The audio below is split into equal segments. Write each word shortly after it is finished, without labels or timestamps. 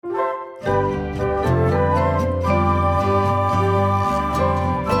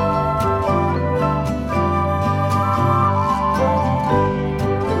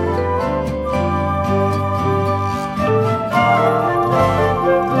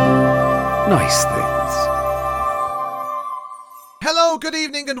Nice Things. Hello, good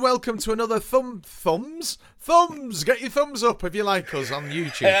evening, and welcome to another Thumbs. Get your thumbs up if you like us on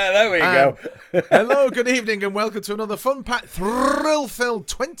YouTube. Yeah, there we go. Hello, good evening, and welcome to another fun-packed, thrill-filled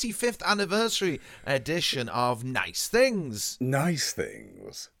 25th anniversary edition of Nice Things. Nice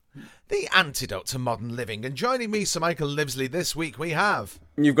Things. The antidote to modern living. And joining me, Sir Michael Livesley, this week we have...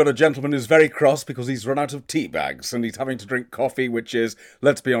 You've got a gentleman who's very cross because he's run out of tea bags and he's having to drink coffee, which is,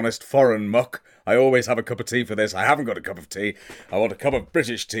 let's be honest, foreign muck. I always have a cup of tea for this. I haven't got a cup of tea. I want a cup of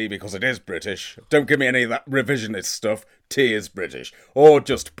British tea because it is British. Don't give me any of that revisionist stuff. Tea is British. Or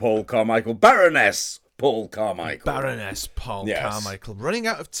just Paul Carmichael. Baroness Paul Carmichael. Baroness Paul Carmichael. Running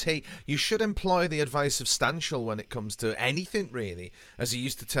out of tea. You should employ the advice of Stanshall when it comes to anything, really. As he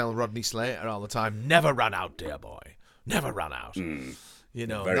used to tell Rodney Slater all the time, never run out, dear boy. Never run out. You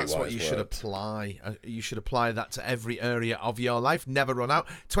know, Very that's what wise you words. should apply. You should apply that to every area of your life. Never run out.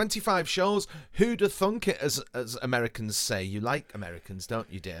 25 shows. Who'd have thunk it, as Americans say. You like Americans,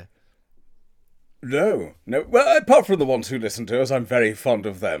 don't you, dear? No. Well, apart from the ones who listen to us, I'm very fond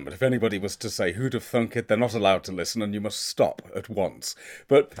of them. But if anybody was to say who'd have thunk it, they're not allowed to listen and you must stop at once.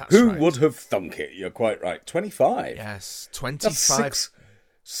 But That's who right. would have thunk it? You're quite right. 25. Yes, That's 25.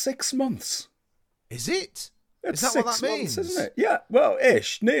 six months. Is it? It's Is that what 6 that months, means? isn't it? Yeah, well,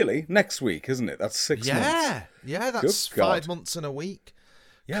 ish, nearly. Next week, isn't it? That's 6 months. Yeah, that's Good God. 5 months and a week.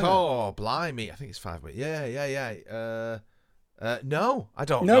 Yeah. Oh, blimey. I think it's 5 weeks. Yeah. No, I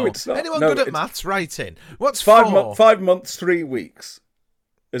don't No, know. it's not. Anyone No, good at it's- maths? Write in. What's 5 4? months, 3 weeks.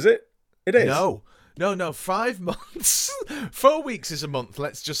 Is it? It is. No, 5 months. 4 weeks is a month.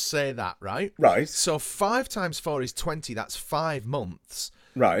 Let's just say that, right? Right. So 5 times 4 is 20. That's 5 months.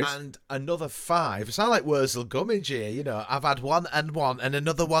 Right. And another 5. It's not like Wurzel Gummidge here, you know. I've had one and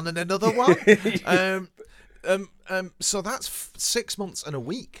another one and another one. So that's 6 months and a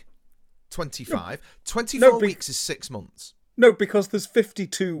week. 25. 24 No, weeks is 6 months. No, because there's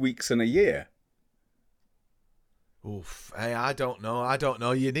 52 weeks in a year. Oof. Hey, I don't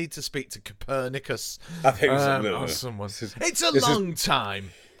know. You need to speak to Copernicus. I think it's a or little. someone. This is- It's a this is- long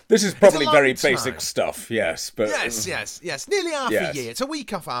time. This is probably long very time. basic stuff, yes. But Yes. Nearly half Yes. a year. It's a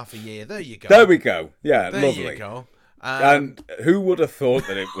week off half a year. There you go. There we go. Yeah, There lovely. you go. And who would have thought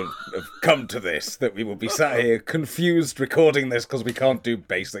that it would have come to this, that we would be sat here confused recording this because we can't do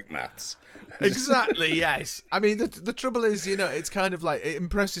basic maths? Exactly, yes. I mean, the trouble is, you know, it's kind of like, it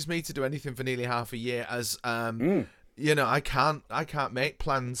impresses me to do anything for nearly half a year as, you know, I can't make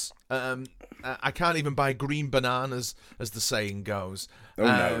plans. I can't even buy green bananas, as the saying goes. Oh,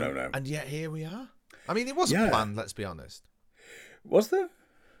 no. And yet here we are. I mean, it wasn't planned, let's be honest. Was there?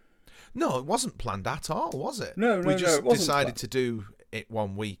 No, it wasn't planned at all, was it? No, We just it wasn't decided planned. to do it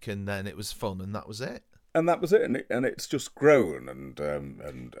 1 week, and then it was fun, and that was it. And that was it, and it's just grown. And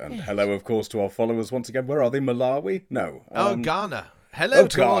hello, of course, to our followers once again. Where are they? Malawi? No. Ghana. Hello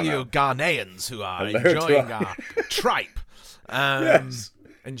to all Ghana. you Ghanaians who are Hello to enjoying our- our tripe. Yes.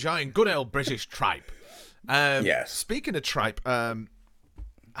 Enjoying good old British tripe. Yes. Speaking of tripe, I've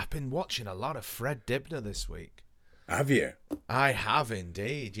been watching a lot of Fred Dibner this week. Have you? I have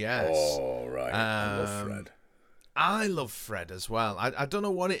indeed, yes. Oh, right. I love Fred. I love Fred as well. I don't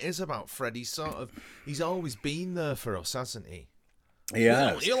know what it is about Fred. He's always been there for us, hasn't he? He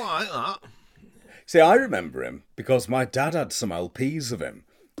has. You like that? See, I remember him because my dad had some LPs of him.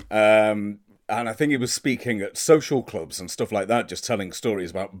 And I think he was speaking at social clubs and stuff like that, just telling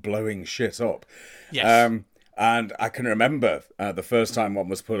stories about blowing shit up. Yes. And I can remember the first time one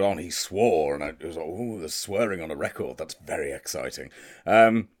was put on, he swore, and it was like, oh, there's swearing on a record. That's very exciting.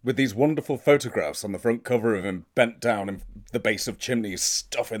 With these wonderful photographs on the front cover of him bent down in the base of chimneys,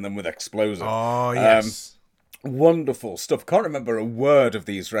 stuffing them with explosives. Oh, yes. Wonderful stuff. Can't remember a word of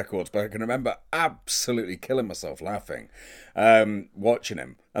these records, but I can remember absolutely killing myself laughing watching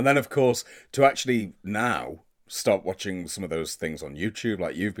him. And then, of course, to actually now start watching some of those things on YouTube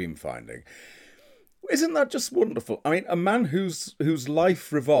like you've been finding. Isn't that just wonderful? I mean, a man whose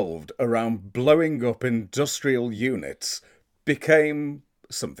life revolved around blowing up industrial units became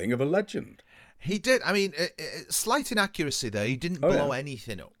something of a legend. He did. I mean, slight inaccuracy there. He didn't blow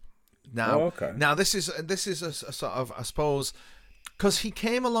anything up. Now, now this is a sort of, I suppose, because he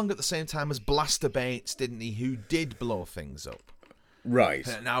came along at the same time as Blaster Bates, didn't he? Who did blow things up. Right.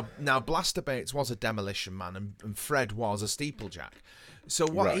 Now Blaster Bates was a demolition man, and Fred was a steeplejack. So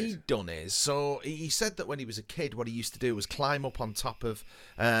what he'd done is, so he said that when he was a kid, what he used to do was climb up on top of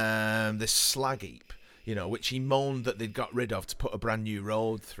this slag heap, you know, which he moaned that they'd got rid of to put a brand new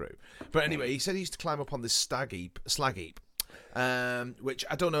road through. But anyway, he said he used to climb up on this slag heap, which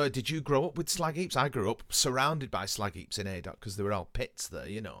I don't know. Did you grow up with slag heaps? I grew up surrounded by slag heaps in Haydock because they were all pits there,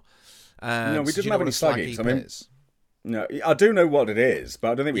 you know. No, we so do didn't you know have what any a slag slag heaps. heap I mean, is? no, I do know what it is,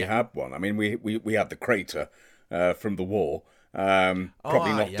 but I don't think we Yeah. had one. I mean, we had the crater from the war,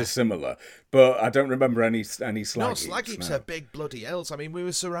 probably not yeah. dissimilar, but I don't remember any slag No, heaps. slag heaps No. are big bloody hills. I mean, we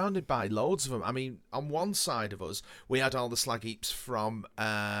were surrounded by loads of them. I mean, on one side of us, we had all the slag heaps from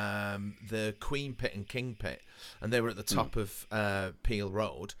the Queen Pit and King Pit, and they were at the top of Peel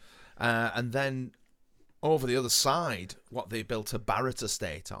Road. And then over the other side, what they built a Barrett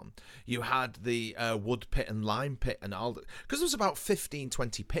estate on, you had the Wood Pit and Lime Pit and all that. Because there was about 15,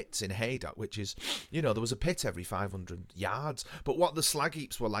 20 pits in Haydock, which is, you know, there was a pit every 500 yards. But what the slag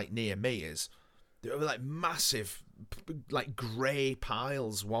heaps were like near me is, they were like massive, like grey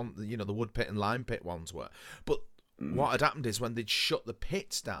piles. One, you know, the Wood Pit and Lime Pit ones were. But what had happened is when they'd shut the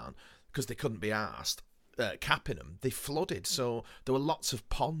pits down, because they couldn't be arsed capping them, they flooded. So there were lots of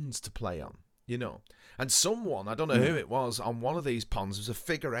ponds to play on, you know. And someone, I don't know who it was, on one of these ponds, there was a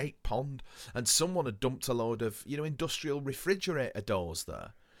figure 8 pond, and someone had dumped a load of, you know, industrial refrigerator doors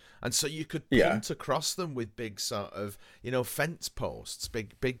there. And so you could punt across them with big sort of, you know, fence posts,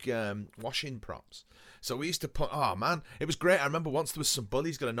 big washing props. So we used to put, oh man, it was great. I remember once there was some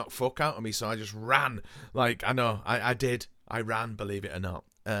bullies going to knock fuck out of me, so I just ran. Like, I know, I did. I ran, believe it or not.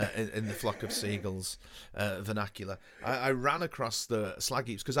 In the flock of seagulls vernacular. I ran across the slag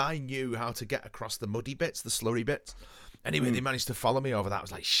heaps because I knew how to get across the muddy bits, the slurry bits. Anyway, they managed to follow me over that. I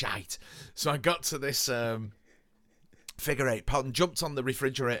was like, shite. So I got to this figure 8 pond, jumped on the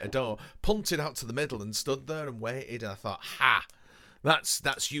refrigerator door, punted out to the middle and stood there and waited. And I thought, ha,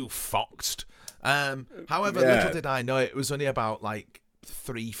 that's you foxed. However, little did I know it was only about like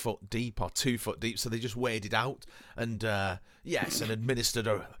 3 foot deep or 2 foot deep, so they just waded out and and administered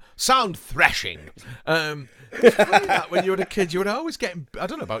a sound thrashing. That when you were a kid, you were always getting, I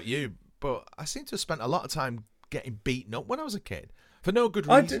don't know about you, but I seem to have spent a lot of time getting beaten up when I was a kid for no good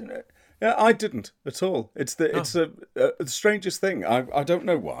reason. I didn't at all. It's the strangest thing. I don't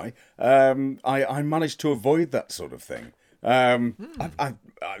know why. I managed to avoid that sort of thing.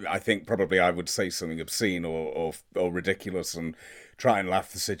 I think probably I would say something obscene or ridiculous and try and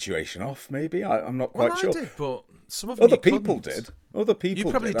laugh the situation off. Maybe I'm not quite sure. I did, but some of them other people did. Other people.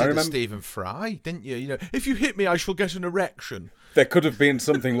 You probably did. did I remember Stephen Fry, didn't you? You know, if you hit me, I shall get an erection. There could have been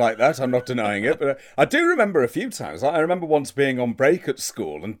something like that. I'm not denying it, but I do remember a few times. I remember once being on break at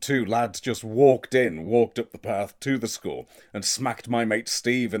school and 2 lads just walked up the path to the school and smacked my mate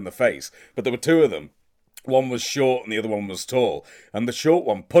Steve in the face. But there were 2 of them. One was short and the other one was tall. And the short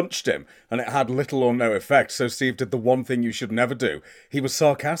one punched him and it had little or no effect. So Steve did the one thing you should never do. He was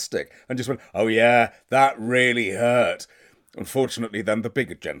sarcastic and just went, "Oh yeah, that really hurt." Unfortunately, then the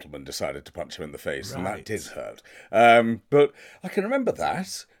bigger gentleman decided to punch him in the face, and that did hurt. But I can remember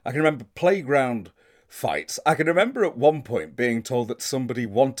that. I can remember playground fights. I can remember at one point being told that somebody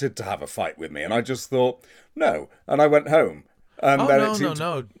wanted to have a fight with me, and I just thought, no. And I went home. And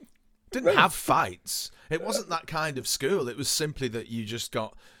No. Didn't have fights. It wasn't that kind of school. It was simply that you just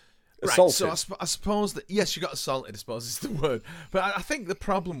got... assaulted. Right, so I suppose that... Yes, you got assaulted, I suppose is the word. But I think the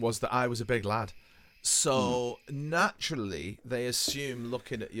problem was that I was a big lad. So naturally, they assume,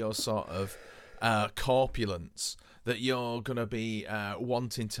 looking at your sort of corpulence, that you're going to be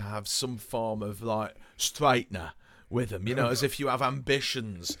wanting to have some form of like straightener with them, you know, as if you have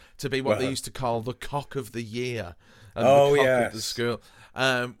ambitions to be what they used to call the cock of the year and the cock of the school.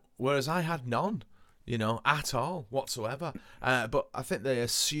 Whereas I had none, you know, at all whatsoever. But I think they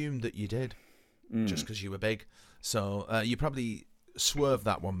assumed that you did just because you were big. So you probably swerved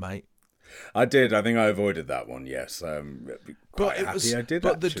that one, mate. I did. I think I avoided that one. Yes, but it was. I did.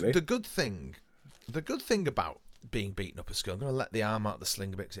 But actually. the good thing about being beaten up at school, I'm going to let the arm out of the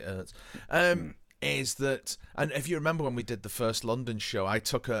sling a bit because it hurts. Is that, and if you remember when we did the first London show, I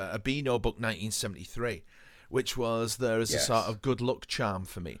took a Beano book 1973, which was there as a sort of good luck charm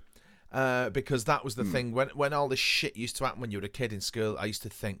for me. Because that was the thing when all this shit used to happen when you were a kid in school. I used to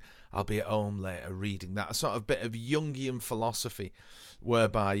think I'll be at home later reading that, a sort of bit of Jungian philosophy,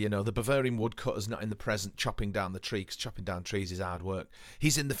 whereby, you know, the Bavarian woodcutter's not in the present chopping down the tree, because chopping down trees is hard work.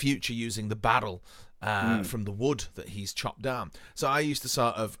 He's in the future using the barrel from the wood that he's chopped down. So I used to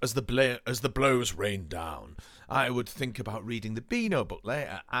sort of, as the blows rain down, I would think about reading the Beano book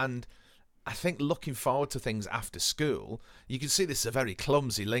later. And I think looking forward to things after school, you can see this is a very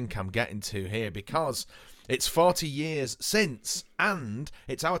clumsy link I'm getting to here, because it's 40 years since, and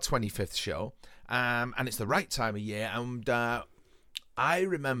it's our 25th show, and it's the right time of year, and I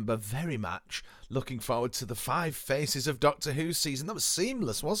remember very much looking forward to the 5 Faces of Doctor Who season. That was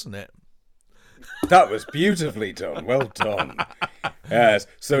seamless, wasn't it? That was beautifully done. Well done. Yes.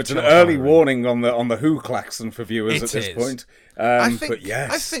 So it's an early warning on the Who klaxon for viewers at this point. But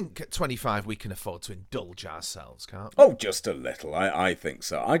yes. I think at 25 we can afford to indulge ourselves, can't we? Oh, just a little. I think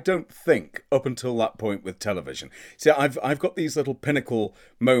so. I don't think up until that point with television. See, I've got these little pinnacle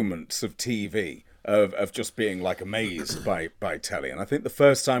moments of TV of just being like amazed by telly, and I think the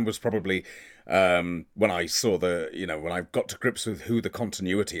first time was probably when I saw when I got to grips with who the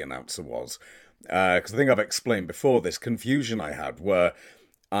continuity announcer was. Because I think I've explained before this confusion I had where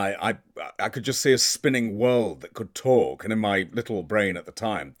I could just see a spinning world that could talk, and in my little brain at the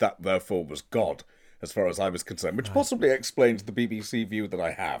time, that therefore was God, as far as I was concerned, which possibly explains the BBC view that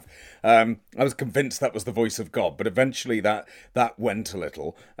I have. I was convinced that was the voice of God, but eventually that went a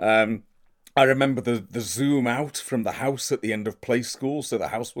little. I remember the zoom out from the house at the end of Play School, so the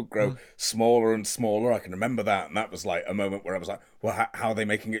house would grow smaller and smaller. I can remember that, and that was like a moment where I was like, well, how are they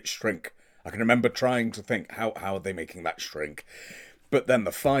making it shrink? I can remember trying to think, how are they making that shrink? But then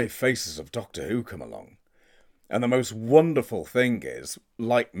the 5 faces of Doctor Who come along. And the most wonderful thing is,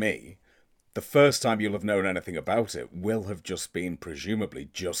 like me, the first time you'll have known anything about it will have just been, presumably,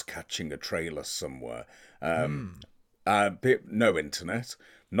 just catching a trailer somewhere. No internet,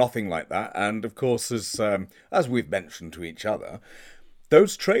 nothing like that. And, of course, as we've mentioned to each other,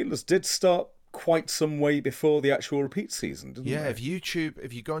 those trailers did start quite some way before the actual repeat season, didn't they? Yeah, if you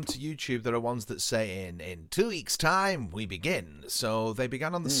go into YouTube, there are ones that say in 2 weeks' time we begin. So they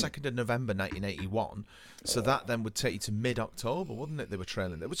began on the 2nd of November 1981. So that then would take you to mid-October, wouldn't it? They were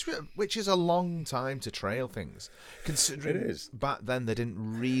trailing it, which is a long time to trail things. Considering it is. Back then they didn't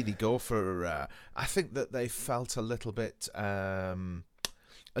really go for. I think that they felt a little bit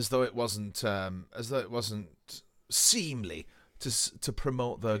as though it wasn't seemly to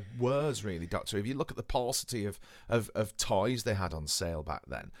promote their wares, really, Doctor. If you look at the paucity of toys they had on sale back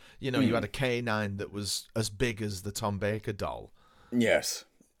then, you had a K9 that was as big as the Tom Baker doll. Yes,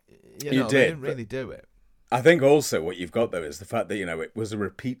 you did. They didn't really do it. I think also what you've got, though, is the fact that, it was a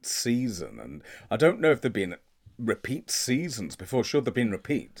repeat season, and I don't know if there've been repeat seasons before. Sure, there've been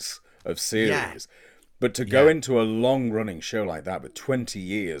repeats of series. Yeah. But to go into a long-running show like that with 20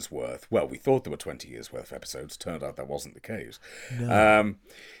 years worth, well, we thought there were 20 years worth of episodes. Turned out that wasn't the case. No.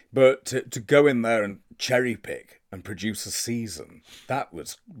 But to go in there and cherry-pick and produce a season, that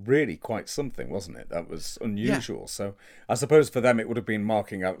was really quite something, wasn't it? That was unusual. Yeah. So I suppose for them it would have been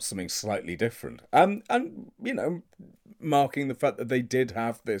marking out something slightly different. And marking the fact that they did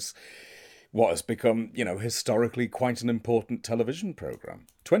have this, what has become, historically quite an important television programme.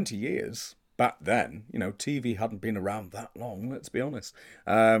 20 years... Back then, TV hadn't been around that long, let's be honest.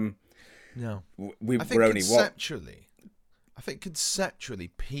 No. We were only I think conceptually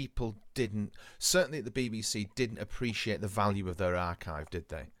people didn't, certainly at the BBC, didn't appreciate the value of their archive, did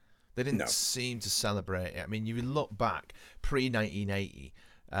they? They didn't seem to celebrate it. I mean, you look back, pre-1980,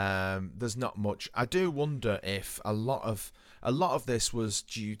 there's not much. I do wonder if a lot of this was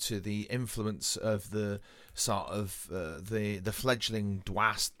due to the influence of the sort of the fledgling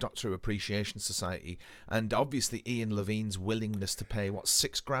DWAS, Doctor Who Appreciation Society, and obviously Ian Levine's willingness to pay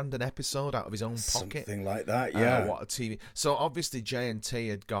 $6,000 an episode out of his own pocket, something like that. Yeah, what a TV. So obviously J&T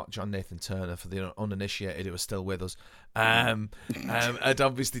had got John Nathan Turner, for the uninitiated who are still with us, had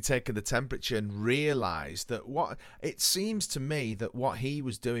obviously taken the temperature and realised that what it seems to me that what he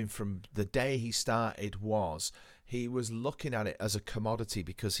was doing from the day he started was he was looking at it as a commodity,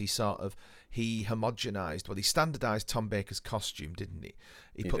 because he homogenised, he standardised Tom Baker's costume, didn't he?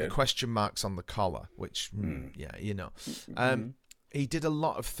 He put the question marks on the collar, which, he did a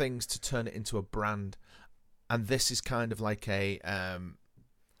lot of things to turn it into a brand, and this is kind of like a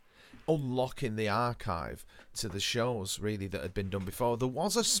unlocking the archive to the shows, really, that had been done before. There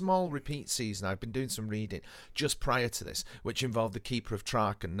was a small repeat season, I've been doing some reading, just prior to this, which involved the Keeper of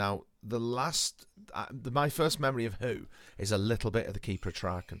Traken. Now, my first memory of Who is a little bit of the Keeper of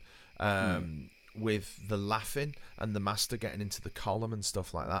Traken, with the laughing and the Master getting into the column and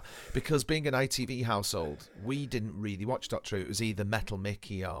stuff like that. Because being an ITV household, we didn't really watch Doctor Who. It was either Metal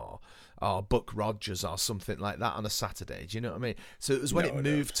Mickey or Buck Rogers or something like that on a Saturday. Do you know what I mean? So it was when it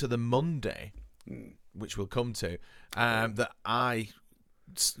moved to the Monday, which we'll come to, that I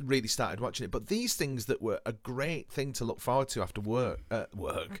really started watching it. But these things that were a great thing to look forward to after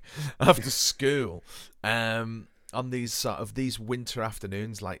after school, on these winter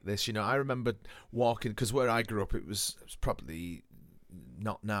afternoons like this, I remember walking, because where I grew up, it was probably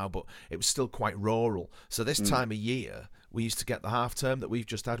not now, but it was still quite rural. So this time of year, we used to get the half term that we've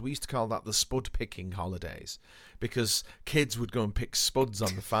just had. We used to call that the spud picking holidays, because kids would go and pick spuds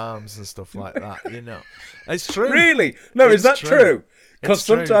on the farms and stuff like that. You know, it's true. Really? No, is that true? Because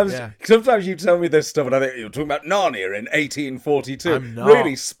sometimes you tell me this stuff, and I think you're talking about Narnia in 1842. I'm not.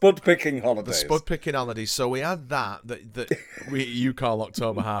 Really, spud picking holidays. The spud picking holidays. So we had that you call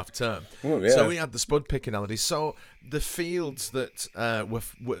October half term. Oh, yeah. So we had the spud picking holidays. So the fields that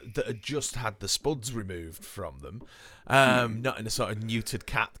that had just had the spuds removed from them, not in a sort of neutered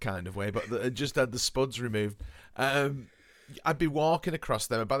cat kind of way, but that had just had the spuds removed. I'd be walking across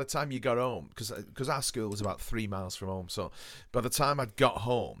them, and by the time you got home, because our school was about 3 miles from home, so by the time I'd got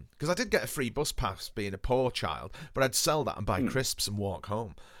home, because I did get a free bus pass being a poor child, but I'd sell that and buy crisps and walk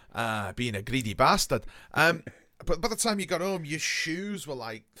home, being a greedy bastard. But by the time you got home, your shoes were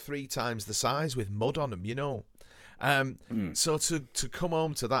like 3 times the size with mud on them, you know. So to come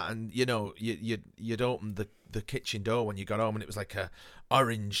home to that, and you know, you'd open the kitchen door when you got home, and it was like a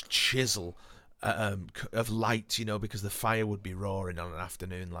orange chisel of light, you know, because the fire would be roaring on an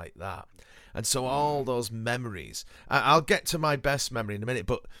afternoon like that. And so all those memories, I'll get to my best memory in a minute,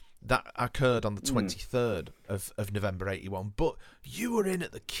 but that occurred on the 23rd of November 81. But you were in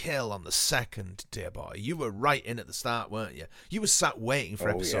at the kill on the 2nd, dear boy. You were right in at the start, weren't you? You were sat waiting for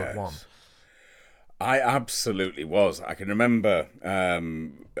episode 1. I absolutely was. I can remember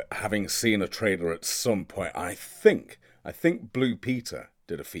having seen a trailer at some point. I think Blue Peter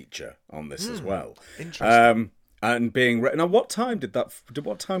did a feature on this as well. Interesting. And being now, what time were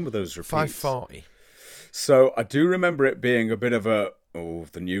those repeats? 5:40. So I do remember it being a bit of a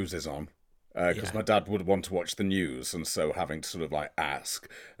the news is on, because my dad would want to watch the news, and so having to sort of like ask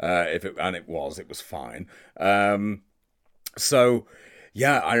it was fine. So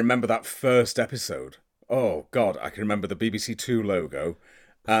yeah, I remember that first episode. Oh God, I can remember the BBC Two logo,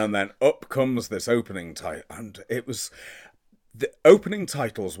 and then up comes this opening title, and it was. The opening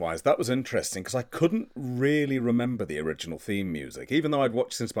titles-wise, that was interesting, because I couldn't really remember the original theme music. Even though I'd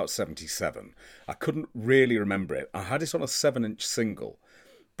watched since about 77, I couldn't really remember it. I had it on a 7-inch single,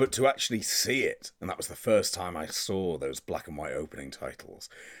 but to actually see it, and that was the first time I saw those black and white opening titles.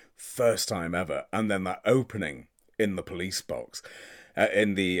 First time ever. And then that opening in the police box,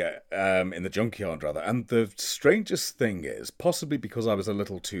 in the junkyard, rather. And the strangest thing is, possibly because I was a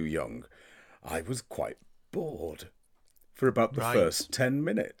little too young, I was quite bored for about the first 10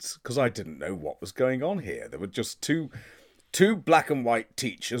 minutes, because I didn't know what was going on here. There were just two black and white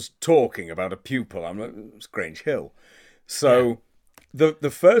teachers talking about a pupil. I'm like, it's Grange Hill. So the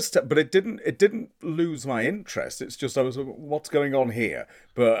first, but it didn't lose my interest. It's just I was, what's going on here?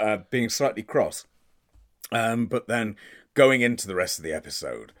 But being slightly cross. But then going into the rest of the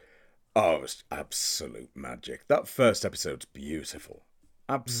episode, it was absolute magic. That first episode's beautiful.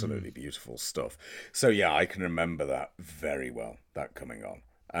 Absolutely beautiful stuff. So yeah, I can remember that very well, that coming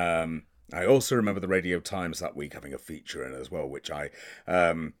on. I also remember the Radio Times that week having a feature in it as well, which I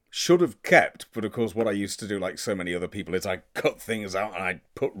should have kept. But of course, what I used to do, like so many other people, is I'd cut things out and I'd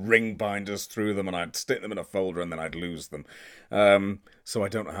put ring binders through them and I'd stick them in a folder and then I'd lose them. So I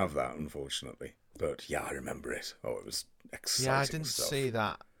don't have that, unfortunately. But yeah, I remember it. Oh, it was exciting. Yeah, I didn't stuff. see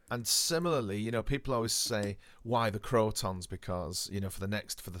that. And similarly, you know, people always say, why the Crotons? Because, you know, for the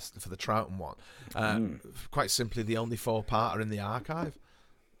Troughton one, quite simply, the only 4-parter in the archive.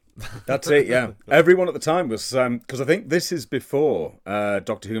 That's it, yeah. Everyone at the time was, because I think this is before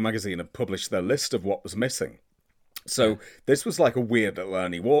Doctor Who magazine had published their list of what was missing. So this was like a weird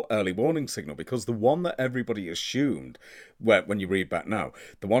little early warning signal, because the one that everybody assumed, when you read back now,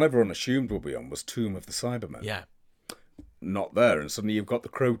 the one everyone assumed would be on was Tomb of the Cybermen. Yeah. Not there, and suddenly you've got the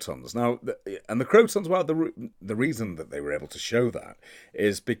Crotons. Now, and the Crotons, well, the reason that they were able to show that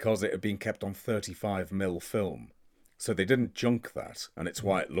is because it had been kept on 35mm film. So they didn't junk that, and it's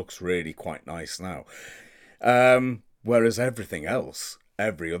why it looks really quite nice now. Whereas everything else,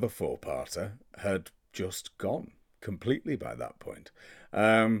 every other 4-parter, had just gone completely by that point.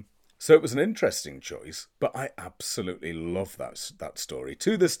 So it was an interesting choice, but I absolutely love that story.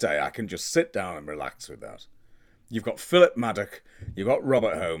 To this day, I can just sit down and relax with that. You've got Philip Maddock, you've got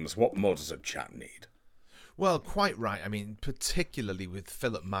Robert Holmes. What more does a chat need? Well, quite right. I mean, particularly with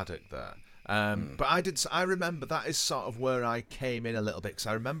Philip Maddock there. But I remember that is sort of where I came in a little bit, because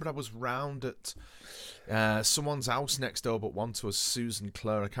I remember I was round at someone's house next door, but one to us, Susan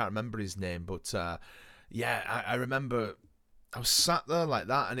Clare. I can't remember his name, but I remember I was sat there like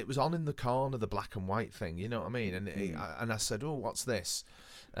that, and it was on in the corner, the black and white thing, you know what I mean? And I said, oh, what's this?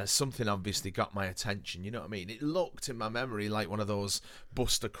 Something obviously got my attention, you know what I mean? It looked in my memory like one of those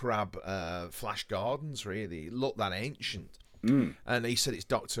Buster Crabbe Flash Gordons, really. It looked that ancient. And he said it's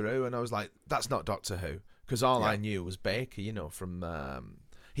Doctor Who, and I was like, that's not Doctor Who, because all I knew was Baker, you know, from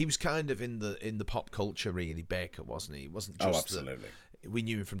he was kind of in the pop culture, really, Baker, wasn't he? He wasn't just absolutely. We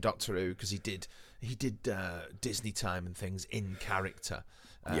knew him from Doctor Who because he did Disney time and things in character.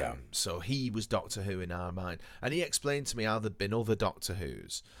 So he was Doctor Who in our mind. And he explained to me how there'd been other Doctor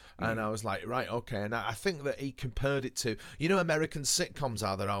Who's. And I was like, right, okay. And I think that he compared it to, American sitcoms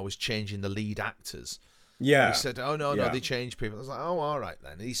are, they're always changing the lead actors. Yeah. He said, oh, no, they change people. I was like, oh, all right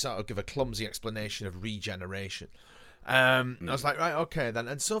then. And he sort of gave a clumsy explanation of regeneration. I was like, right, okay then.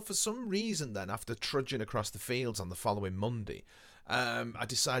 And so for some reason then, after trudging across the fields on the following Monday, I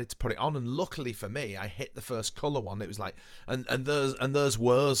decided to put it on, and luckily for me, I hit the first colour one. It was like, and there's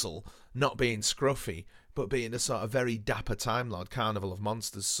Wurzel not being scruffy, but being a sort of very dapper Time Lord, Carnival of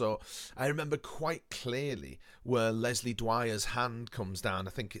Monsters. So I remember quite clearly where Leslie Dwyer's hand comes down.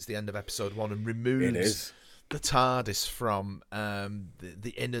 I think it's the end of episode 1, and removes the TARDIS from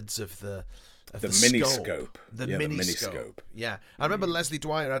the innards of the miniscope. The miniscope. Yeah. I remember Leslie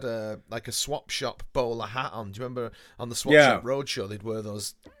Dwyer had a swap shop bowler hat on. Do you remember on the Swap Shop Roadshow they'd wear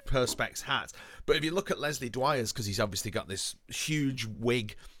those Perspex hats? But if you look at Leslie Dwyer's, because he's obviously got this huge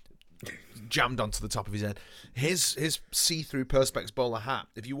wig jammed onto the top of his head, his see-through Perspex bowler hat,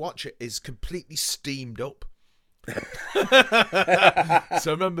 if you watch it, is completely steamed up.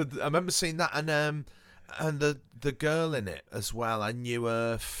 So I remember seeing that, and the girl in it as well, I knew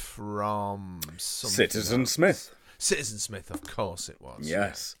her from Citizen Smith. Citizen Smith, of course it was.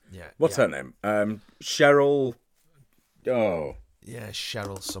 Yes. Yeah. What's her name? Cheryl. Oh. Yeah,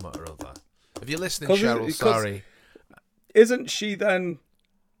 Cheryl something or other. If you're listening, Cheryl, sorry. Isn't she then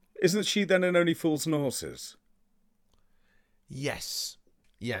in Only Fools and Horses? Yes.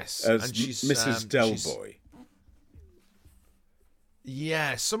 As and she's Mrs. Delboy.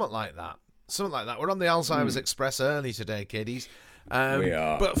 Yeah, something like that. We're on the Alzheimer's Express early today, kiddies. We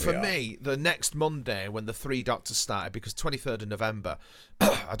are. But for me, the next Monday when the 3 Doctors started, because 23rd of November,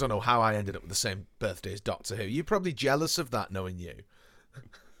 I don't know how I ended up with the same birthday as Doctor Who. You're probably jealous of that, knowing you.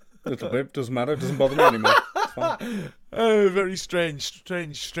 A little bit. Doesn't matter. Doesn't bother me anymore. It's fine. Oh, very strange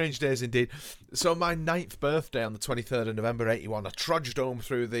days indeed. So my 9th birthday on the 23rd of November 81, I trudged home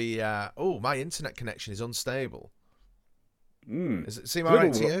through the... my internet connection is unstable. Does it seem all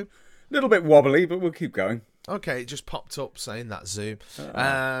right to you? Little bit wobbly, but we'll keep going. Okay, it just popped up saying that, Zoom.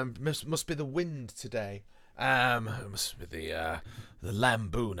 Must be the wind today. It must be the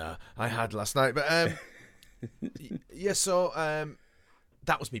Lambooner I had last night. But yeah, so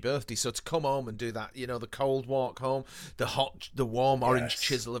that was my birthday. So to come home and do that, the cold walk home, the warm orange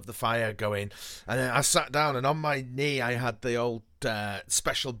chisel of the fire going, and then I sat down, and on my knee I had the old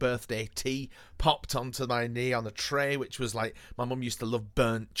special birthday tea popped onto my knee on a tray, which was like, my mum used to love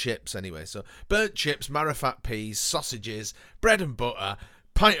burnt chips anyway. So burnt chips, marrowfat peas, sausages, bread and butter,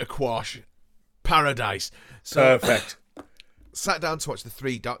 pint of quash, paradise. So, perfect. Sat down to watch the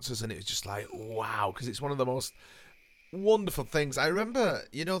 3 Doctors, and it was just like, wow, because it's one of the most wonderful things. I remember,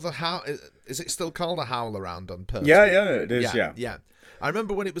 is it still called a howl around on Pertwee? Yeah, it is, yeah. I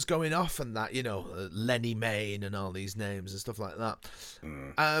remember when it was going off and that, Lenny Mayne and all these names and stuff like that.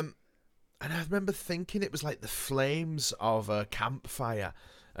 And I remember thinking it was like the flames of a campfire,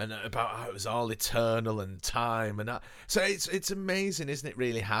 and about how it was all eternal and time and that. So it's amazing, isn't it,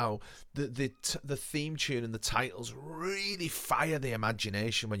 really, how the theme tune and the titles really fire the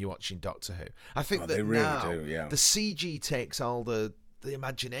imagination when you're watching Doctor Who. I think that they really do, the CG takes all the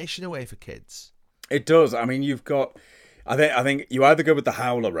imagination away for kids. It does. I mean, you've got... I think you either go with the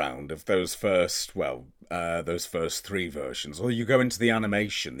howl around of those first 3 versions, or you go into the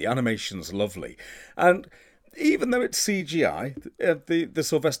animation. The animation's lovely. And even though it's CGI, the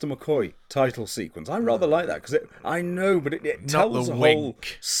Sylvester McCoy title sequence, I rather like that, because it tells a whole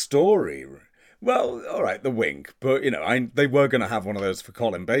story. Well, all right, the wink, but they were going to have one of those for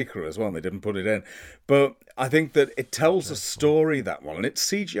Colin Baker as well, and they didn't put it in. But I think that it tells a story, that one, and it's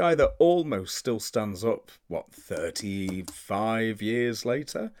CGI that almost still stands up. 35 years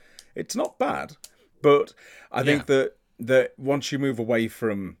later? It's not bad, but I think that once you move away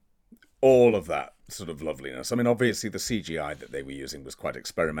from all of that sort of loveliness, I mean, obviously the CGI that they were using was quite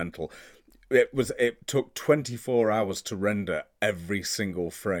experimental. It took 24 hours to render every single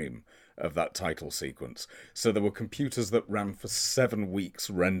frame of that title sequence. So there were computers that ran for 7 weeks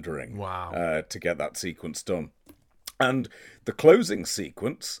rendering to get that sequence done. And the closing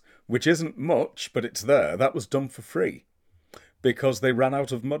sequence, which isn't much, but it's there, that was done for free because they ran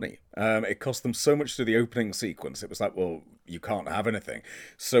out of money. It cost them so much to the opening sequence. It was like, well, you can't have anything.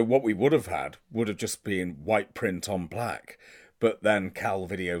 So what we would have had would have just been white print on black. But then Cal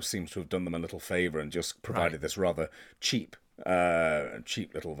Video seems to have done them a little favour and just provided this rather cheap a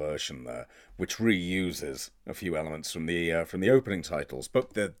cheap little version there, which reuses a few elements from the opening titles,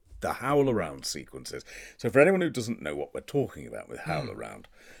 but the Howl Around sequences. So for anyone who doesn't know what we're talking about with Howl Around,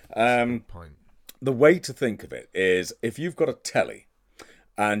 the way to think of it is if you've got a telly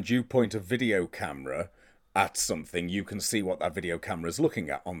and you point a video camera at something, you can see what that video camera is looking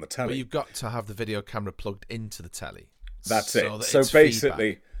at on the telly. But you've got to have the video camera plugged into the telly. That's it. So basically,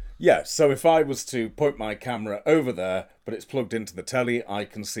 feedback. Yeah, so if I was to point my camera over there, but it's plugged into the telly, I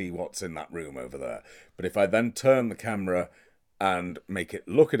can see what's in that room over there. But if I then turn the camera and make it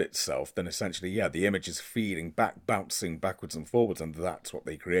look at itself, then essentially, yeah, the image is feeding back, bouncing backwards and forwards, and that's what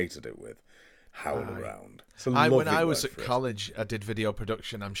they created it with. Howl Around. When I was at college, I did video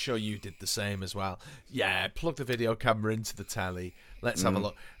production. I'm sure you did the same as well. Yeah, plug the video camera into the telly. Let's have a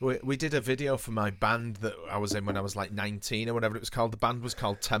look. We did a video for my band that I was in when I was like 19 or whatever it was called. The band was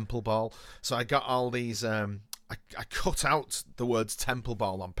called Temple Ball. So I got all these... I cut out the words Temple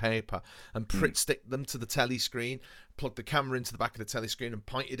Ball on paper and stick them to the telly screen, plugged the camera into the back of the telly screen and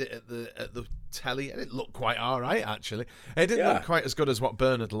pointed it at the telly, and it looked quite all right, actually. It didn't look quite as good as what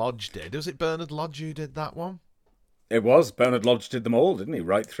Bernard Lodge did. Was it Bernard Lodge who did that one? It was. Bernard Lodge did them all, didn't he?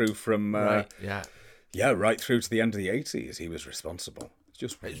 Right through from... Yeah, right through to the end of the 80s. He was responsible. It's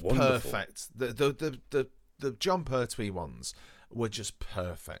just wonderful. Perfect. The John Pertwee ones were just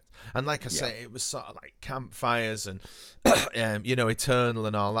perfect. And like I say, it was sort of like campfires and, Eternal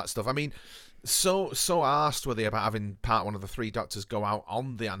and all that stuff. I mean, so arsed were they about having part one of the Three Doctors go out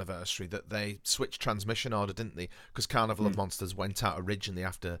on the anniversary that they switched transmission order, didn't they? Because Carnival of Monsters went out originally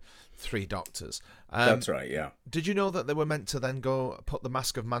after Three Doctors. That's right, yeah. Did you know that they were meant to then go put the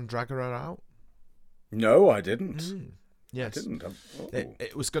Mask of Mandragora out? No, I didn't. Yes. I didn't.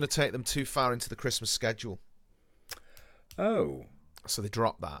 It was going to take them too far into the Christmas schedule. Oh. So they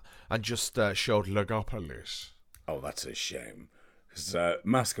dropped that and just showed Logopolis. Oh, that's a shame. Because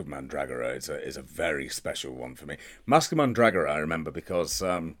Mask of Mandragora is a very special one for me. Mask of Mandragora I remember because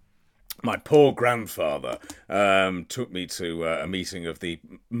my poor grandfather took me to a meeting of the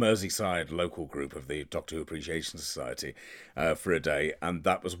Merseyside local group of the Doctor Who Appreciation Society for a day, and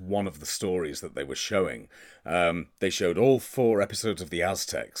that was one of the stories that they were showing. They showed all 4 episodes of The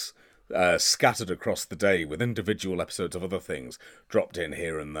Aztecs, scattered across the day with individual episodes of other things dropped in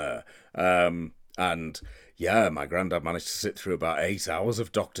here and there. And yeah, my granddad managed to sit through about 8 hours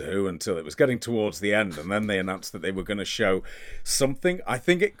of Doctor Who until it was getting towards the end, and then they announced that they were going to show something. I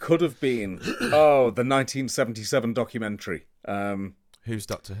think it could have been, the 1977 documentary. Who's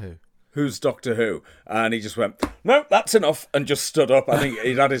Doctor Who? Who's Doctor Who? And he just went, no, that's enough, and just stood up. I think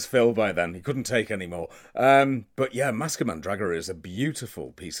he'd had his fill by then. He couldn't take any more. But yeah, Mask of Mandragora is a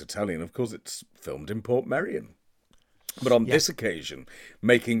beautiful piece of telly, and of course it's filmed in Portmeirion. But on this occasion,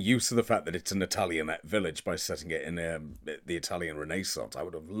 making use of the fact that it's an Italianate village by setting it in the Italian Renaissance, I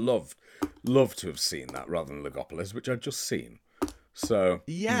would have loved to have seen that rather than Logopolis, which I'd just seen. So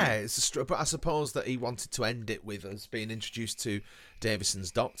yeah, but I suppose that he wanted to end it with us being introduced to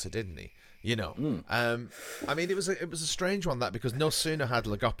Davison's Doctor, didn't he? You know, I mean, it was a strange one that because no sooner had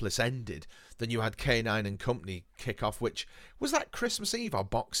Logopolis ended than you had K9 and Company kick off. Which was that Christmas Eve or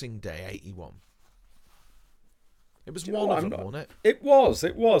Boxing Day '81? It was one of them, wasn't it? It was.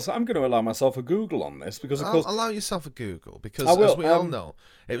 I'm going to allow myself a Google on this because, of course, allow yourself a Google because, as we all know,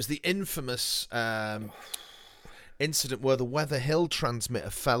 it was the infamous incident where the Weather Hill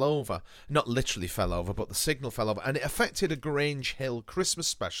transmitter fell over. Not literally fell over, but the signal fell over, and it affected a Grange Hill Christmas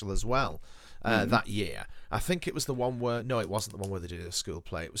special as well that year. I think it was the one where it wasn't the one where they did a school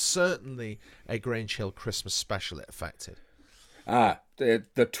play. It was certainly a Grange Hill Christmas special it affected. The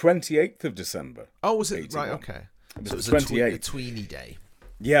 28th of December. Oh, was it 81. Right? Okay. So it was 28th. a tweeny day.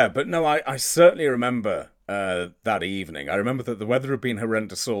 Yeah, but no, I certainly remember that evening. I remember that the weather had been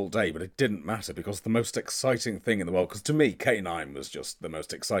horrendous all day, but it didn't matter because the most exciting thing in the world, because to me, K9 was just the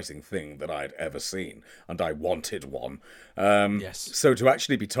most exciting thing that I'd ever seen, and I wanted one. Yes. So to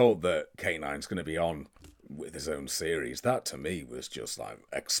actually be told that K9's going to be on with his own series, that to me was just like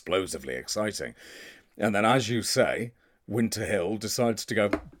explosively exciting. And then, as you say, Winter Hill decides to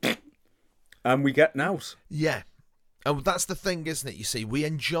go, and we get Nout. Yeah. And that's the thing, isn't it? You see, we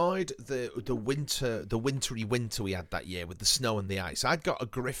enjoyed the wintry winter we had that year with the snow and the ice. I'd got a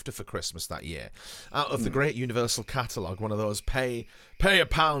grifter for Christmas that year out of the Great Universal Catalogue, one of those pay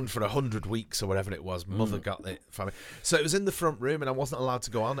 £1 for 100 weeks or whatever it was. Mother got it for me. So it was in the front room and I wasn't allowed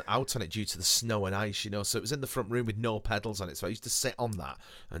to go out on it due to the snow and ice, you know. So it was in the front room with no pedals on it. So I used to sit on that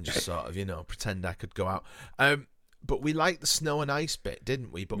and just sort of, pretend I could go out. But we liked the snow and ice bit,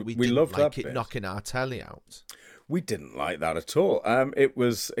 didn't we? But we didn't loved like that it bit. knocking our telly out. We didn't like that at all. It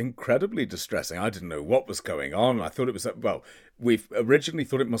was incredibly distressing. I didn't know what was going on. I thought it was, well, we originally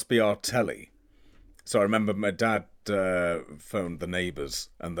thought it must be our telly. So I remember my dad phoned the neighbours,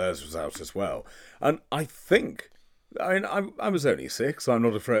 and theirs was out as well. And I think, I was only 6, so I'm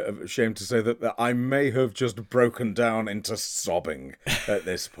not ashamed to say that I may have just broken down into sobbing at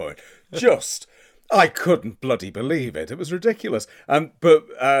this point. I couldn't bloody believe it. It was ridiculous. But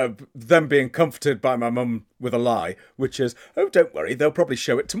them being comforted by my mum with a lie, which is, oh, don't worry, they'll probably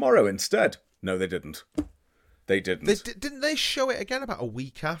show it tomorrow instead. No, they didn't. They didn't. Didn't they show it again about a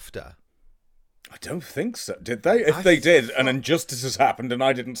week after? I don't think so. Did they? If they did, an injustice has happened and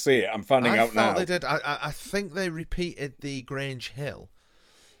I didn't see it. I'm finding out now. I thought they did. I think they repeated the Grange Hill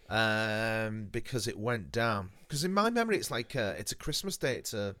because it went down. Because in my memory, it's like it's a Christmas day.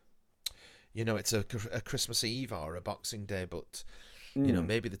 It's a Christmas Eve or a Boxing Day. But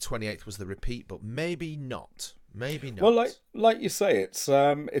maybe the 28th was the repeat. But maybe not. Maybe not. Well, like you say, it's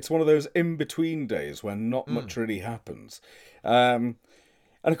one of those in between days when not much really happens.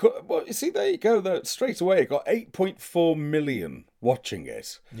 And of course, well, you see, there you go. Straight away, it got 8.4 million watching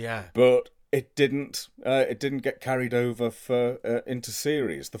it. Yeah, but it didn't get carried over into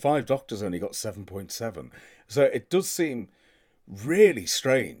series. The Five Doctors only got 7.7. So it does seem really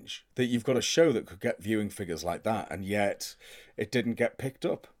strange that you've got a show that could get viewing figures like that, and yet it didn't get picked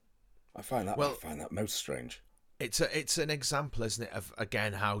up. I find that most strange. It's an example, isn't it, of,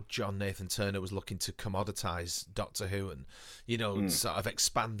 again, how John Nathan Turner was looking to commoditise Doctor Who and, sort of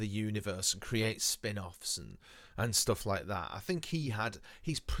expand the universe and create spin-offs and stuff like that. I think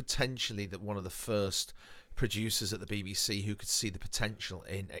he's potentially one of the first producers at the BBC who could see the potential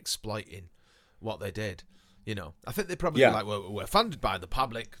in exploiting what they did. I think they probably were like, well, we're funded by the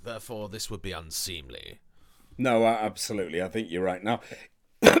public, therefore this would be unseemly. No, absolutely. I think you're right. Now,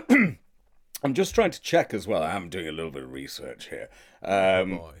 I'm just trying to check as well. I am doing a little bit of research here,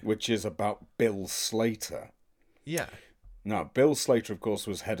 which is about Bill Slater. Yeah. Now, Bill Slater, of course,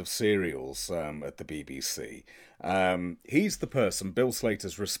 was head of serials at the BBC. He's the person, Bill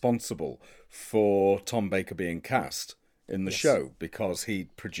Slater's responsible for Tom Baker being cast in the show because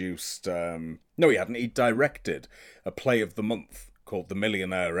he'd produced... no, he hadn't. He directed a play of the month called The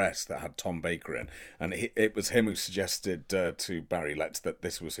Millionairess that had Tom Baker in, and it was him who suggested to Barry Letts that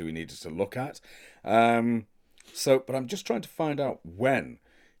this was who he needed to look at. But I'm just trying to find out when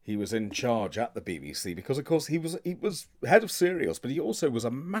he was in charge at the BBC, because of course he was head of serials, but he also was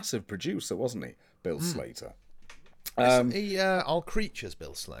a massive producer, wasn't he, Bill Slater? Isn't he All Creatures,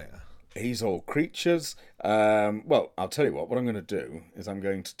 Bill Slater? He's All Creatures. Well, I'll tell you what I'm going to do is I'm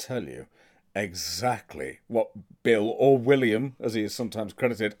going to tell you exactly what Bill, or William, as he is sometimes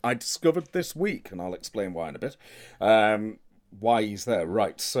credited, I discovered this week, and I'll explain why in a bit. Why he's there.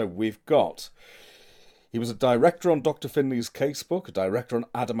 Right, so we've got... He was a director on Dr. Finley's Casebook, a director on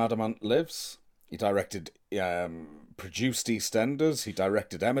Adam Adamant Lives. He produced EastEnders. He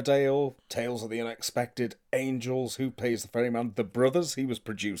directed Emmerdale, Tales of the Unexpected, Angels, Who Pays the Ferryman, The Brothers, he was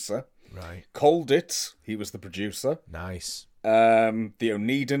producer. Right. Cold It, he was the producer. Nice. The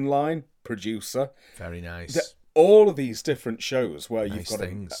Oneidin Line, producer. Very nice. All of these different shows where nice you've got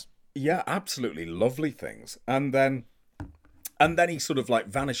things. Yeah, absolutely lovely things. And then he sort of like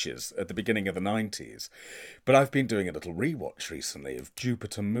vanishes at the beginning of the 90s. But I've been doing a little rewatch recently of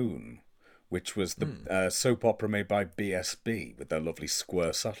Jupiter Moon, which was the soap opera made by BSB with their lovely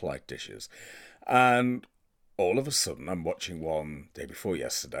square satellite dishes. And all of a sudden I'm watching one day before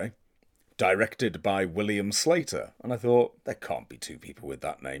yesterday, directed by William Slater. And I thought, there can't be two people with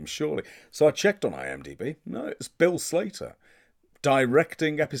that name, surely. So I checked on IMDb. No, it's Bill Slater.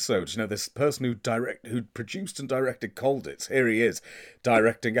 Directing episodes. this person who produced and directed Cold It, here he is,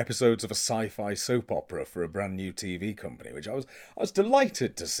 directing episodes of a sci-fi soap opera for a brand new TV company, which I was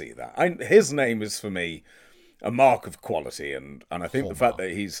delighted to see that. His name is, for me, a mark of quality, and I think the fact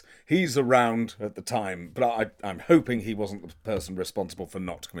that he's around at the time, but I'm hoping he wasn't the person responsible for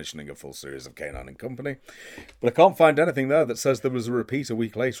not commissioning a full series of K9 and Company. But I can't find anything there that says there was a repeat a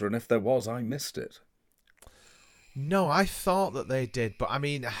week later, and if there was, I missed it. No, I thought that they did, but I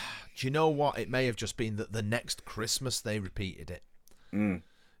mean, do you know what? It may have just been that the next Christmas they repeated it.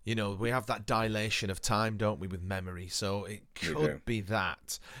 We have that dilation of time, don't we, with memory, so it could be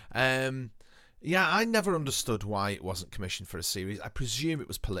that. Yeah, I never understood why it wasn't commissioned for a series. I presume it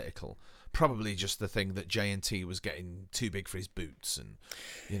was political. Probably just the thing that J&T was getting too big for his boots and,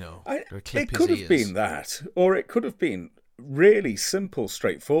 it could have been that, or it could have been really simple,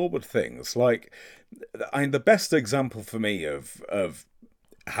 straightforward things. Like, the best example for me of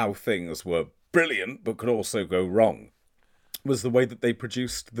how things were brilliant but could also go wrong was the way that they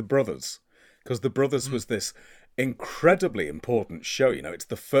produced The Brothers. Because The Brothers was this incredibly important show. You know, it's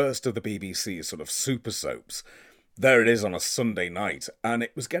the first of the BBC's sort of super soaps. There it is on a Sunday night, and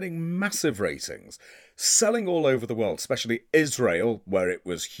it was getting massive ratings, selling all over the world, especially Israel, where it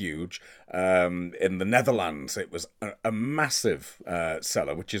was huge. In the Netherlands, it was a massive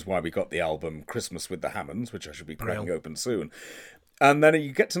seller, which is why we got the album Christmas with the Hammonds, which I should be cracking open soon. And then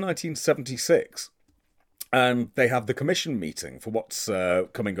you get to 1976, and they have the commission meeting for what's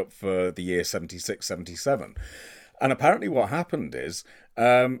coming up for the year 76, 77. And apparently what happened is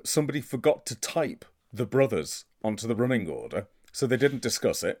somebody forgot to type the brothers onto the running order, so they didn't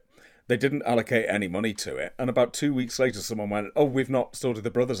discuss it. They didn't allocate any money to it. And about 2 weeks later, someone went, "Oh, we've not sorted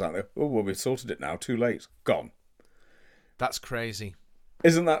the brothers out there." "Oh, well, we've sorted it now. Too late. Gone." That's crazy.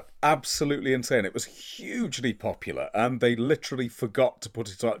 Isn't that absolutely insane? It was hugely popular, and they literally forgot to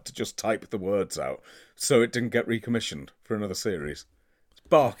put it out, to just type the words out, so it didn't get recommissioned for another series. It's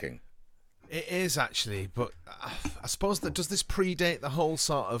barking. It is actually, but I suppose that does this predate the whole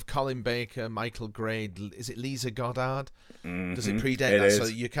sort of Colin Baker, Michael Grade? Is it Lisa Goddard? Mm-hmm. Does it predate that? Is. So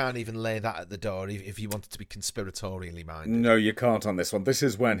you can't even lay that at the door if you wanted to be conspiratorially minded. No, you can't on this one. This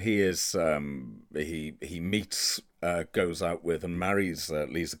is when he is he meets, goes out with, and marries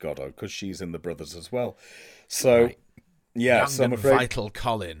Lisa Goddard, because she's in The Brothers as well. So. Right. Yeah, Young so I'm and afraid vital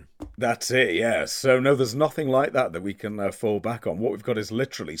Colin. That's it, yeah. So no, there's nothing like that we can fall back on. What we've got is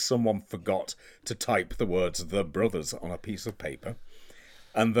literally someone forgot to type the words "The Brothers" on a piece of paper.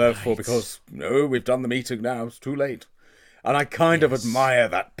 And therefore, because, no, we've done the meeting now, it's too late. And I kind of admire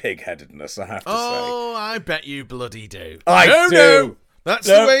that pig-headedness, I have to say. Oh, I bet you bloody do. I do! No, that's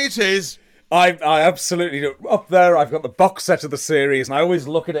the way it is. I absolutely do. Up there, I've got the box set of the series, and I always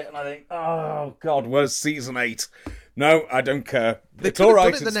look at it and I think, oh, God, where's season 8? No, I don't care. They could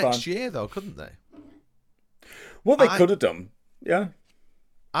have done it the next year, though, couldn't they? Well, they could have done, yeah.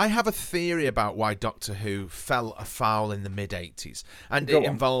 I have a theory about why Doctor Who fell afoul in the mid-80s, and it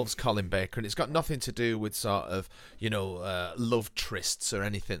involves Colin Baker, and it's got nothing to do with sort of, love trysts or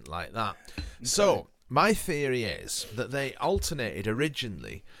anything like that. Okay. So, my theory is that they alternated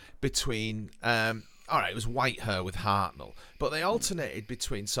originally between... it was white hair with Hartnell, but they alternated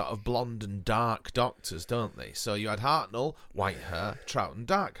between sort of blonde and dark doctors, don't they? So you had Hartnell, white hair, Troughton,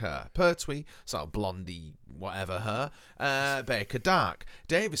 dark hair, Pertwee, sort of blondie, whatever hair, Baker, dark.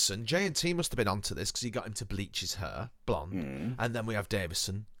 Davison, J&T must have been onto this because he got him to bleach his hair, blonde, and then we have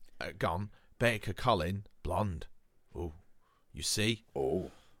Davison, gone, Baker, Colin, blonde. Oh, you see? Oh.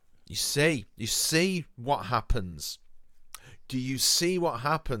 You see what happens. Do you see what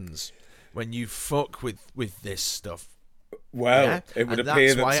happens when you fuck with this stuff? Well, yeah? It would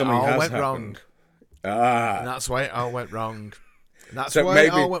appear that something has happened. Wrong. And that's why it all went wrong. That's why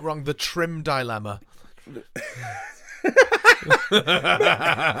it all went wrong. The trim dilemma.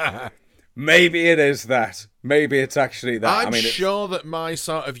 Maybe it is that. Maybe it's actually that. I'm sure that my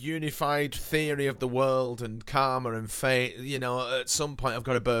sort of unified theory of the world and karma and fate, at some point I've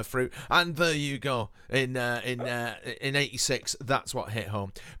got to bear fruit. And there you go. In 86, that's what hit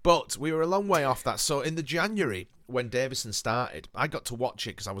home. But we were a long way off that. So in the January, when Davison started, I got to watch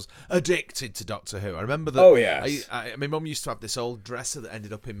it because I was addicted to Doctor Who. I remember that. Oh, yes. My mum used to have this old dresser that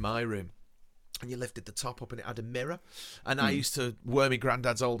ended up in my room. And you lifted the top up and it had a mirror. And I used to wear my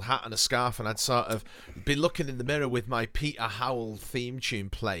granddad's old hat and a scarf, and I'd sort of be looking in the mirror with my Peter Howell theme tune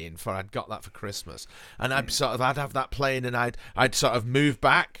playing, for I'd got that for Christmas. And I'd have that playing, and I'd sort of move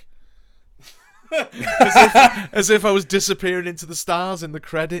back. as if I was disappearing into the stars in the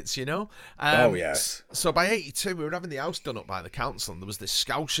credits, Oh, yes. So by 82, we were having the house done up by the council, and there was this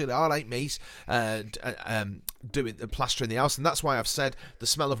scouser, all right, mate, doing the plastering the house. And that's why I've said the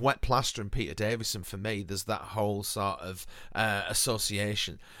smell of wet plaster and Peter Davison, for me, there's that whole sort of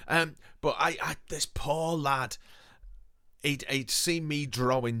association. But I this poor lad, he'd seen me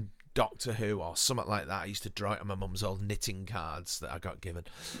drawing Doctor Who or something like that. I used to draw it on my mum's old knitting cards that I got given.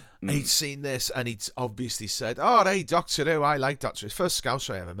 He'd seen this, and he'd obviously said, "Oh, hey, Doctor Who, I like Doctor Who." First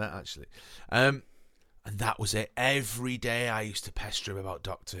Scouser I ever met, actually. And that was it. Every day I used to pester him about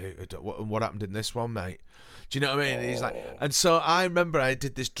Doctor Who. What happened in this one, mate? Do you know what I mean? And he's like, and so I remember I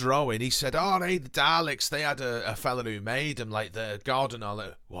did this drawing. He said, "Oh, hey, the Daleks, they had a fella who made them, like the Gordon." All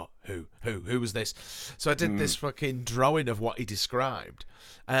that. What? Who was this? So I did this fucking drawing of what he described,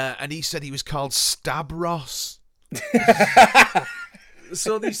 and he said he was called Stabros.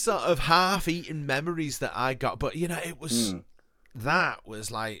 So these sort of half-eaten memories that I got, but it was. That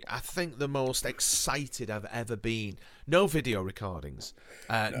was like, I think, the most excited I've ever been. No video recordings,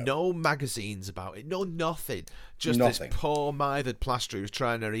 no magazines about it, no nothing. Just this poor mithered plasterer who's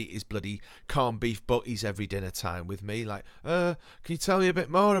trying to eat his bloody corned beef butties every dinner time with me. Like, can you tell me a bit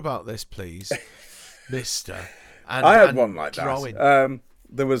more about this, please, Mister? I had one like that.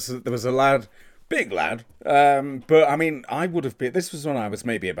 There was a lad, big lad, but I mean, I would have been. This was when I was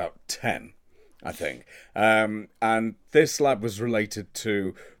maybe about 10, I think, and this lad was related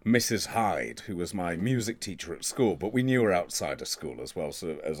to Mrs. Hyde, who was my music teacher at school, but we knew her outside of school as well,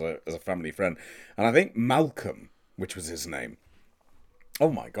 so as a family friend. And I think Malcolm, which was his name.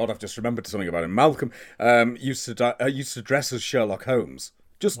 Oh my God! I've just remembered something about him. Malcolm used to dress as Sherlock Holmes.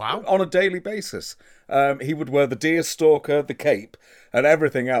 Just on a daily basis. He would wear the deerstalker, the cape, and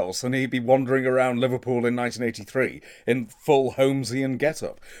everything else, and he'd be wandering around Liverpool in 1983 in full Holmesian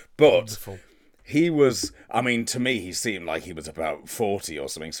get-up. But wonderful. He was, I mean, to me, he seemed like he was about 40 or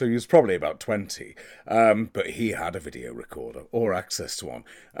something, so he was probably about 20. But he had a video recorder, or access to one.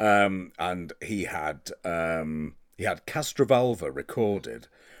 And he had Castrovalva recorded,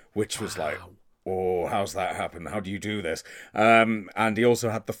 which was like... Oh, how's that happen? How do you do this? And he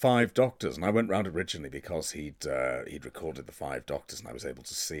also had the Five Doctors, and I went round originally because he'd recorded the Five Doctors, and I was able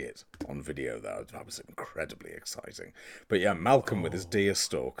to see it on video. That was incredibly exciting. But yeah, Malcolm with his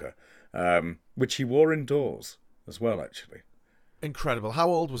deerstalker, which he wore indoors as well, actually. Incredible. How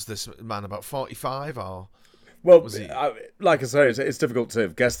old was this man? About 45, or? Well, like I say, it's difficult to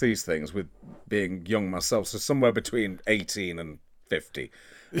guess these things with being young myself. So somewhere between 18 and 50.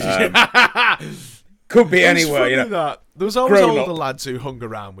 Could be anywhere, you know. That. There was always older lads who hung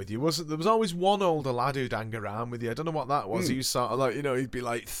around with you, wasn't there? Was always one older lad who'd hang around with you. I don't know what that was. He was sort of like, you know, he'd be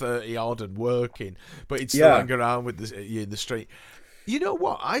like 30 odd and working, but he'd still hang around with you in the street. You know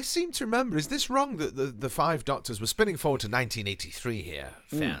what? I seem to remember, is this wrong, that the Five Doctors, were spinning forward to 1983 here,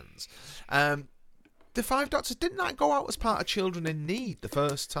 fans. The Five Doctors, didn't that go out as part of Children in Need the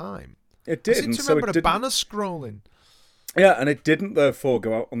first time? It did. I seem to remember a banner scrolling. Yeah, and it didn't, therefore,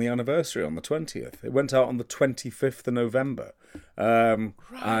 go out on the anniversary on the 20th. It went out on the 25th of November. Right.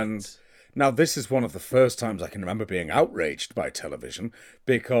 And now this is one of the first times I can remember being outraged by television,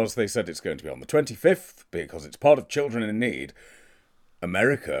 because they said it's going to be on the 25th, because it's part of Children in Need.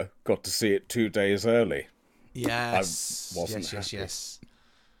 America got to see it 2 days early. Yes. I wasn't happy. Yes.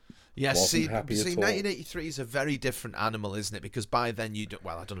 Yes, see, 1983 is a very different animal, isn't it? Because by then I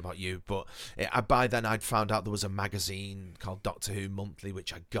don't know about you, but by then I'd found out there was a magazine called Doctor Who Monthly,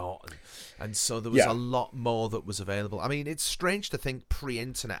 which I got, and so there was a lot more that was available. I mean, it's strange to think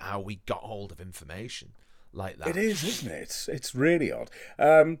pre-internet how we got hold of information like that. It is, isn't it? It's really odd.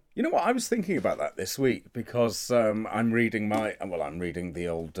 You know what? I was thinking about that this week because I'm reading the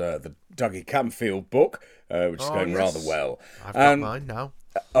old the Dougie Camfield book, which is going rather well. I've got mine now.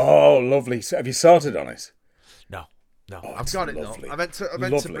 Oh, lovely. So have you started on it? No. I've got it now. I meant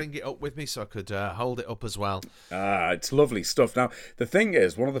to bring it up with me so I could hold it up as well. It's lovely stuff. Now, the thing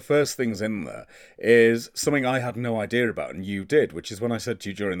is, one of the first things in there is something I had no idea about, and you did, which is when I said to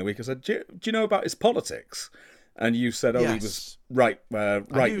you during the week, I said, do you know about his politics? And you said, he was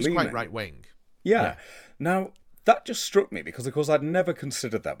right-leaning. He was quite right-wing. Yeah. Now, that just struck me because, of course, I'd never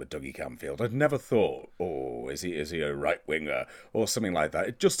considered that with Dougie Camfield. I'd never thought, is he a right-winger or something like that.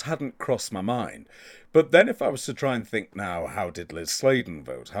 It just hadn't crossed my mind. But then if I was to try and think now, how did Liz Sladen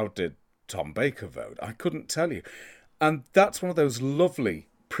vote? How did Tom Baker vote? I couldn't tell you. And that's one of those lovely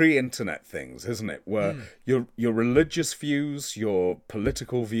pre-internet things, isn't it? Where your religious views, your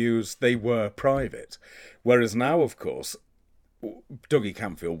political views, they were private. Whereas now, of course, Dougie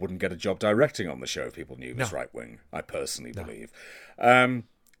Camfield wouldn't get a job directing on the show if people knew he was right-wing, I personally believe.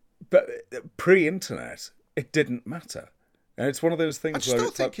 But pre-internet, it didn't matter. And it's one of those things I where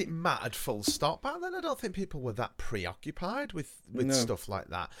don't think it mattered full stop. Back then, I don't think people were that preoccupied with stuff like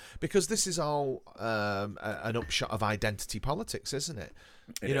that. Because this is all an upshot of identity politics, isn't it?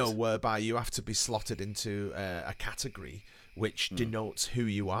 You know, whereby you have to be slotted into a category which denotes who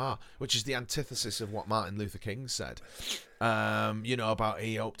you are, which is the antithesis of what Martin Luther King said. You know, about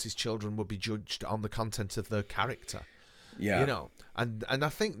he hoped his children would be judged on the content of their character. Yeah. You know, and I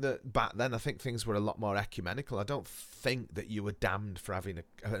think that back then, I think things were a lot more ecumenical. I don't think that you were damned for having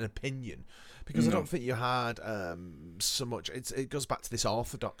an opinion, because I don't think you had so much. It goes back to this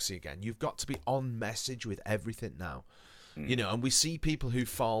orthodoxy again. You've got to be on message with everything now. You know, and we see people who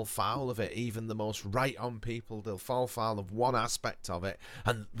fall foul of it. Even the most right-on people, they'll fall foul of one aspect of it,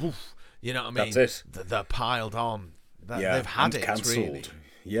 and woof, you know what I mean? That's it. They're piled on. They've had it cancelled.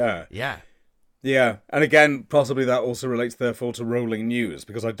 Really. Yeah, and again, possibly that also relates, therefore, to rolling news,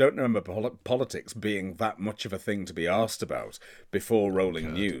 because I don't remember politics being that much of a thing to be asked about before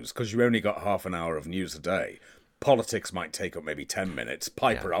rolling news, because you only got half an hour of news a day. Politics might take up maybe 10 minutes.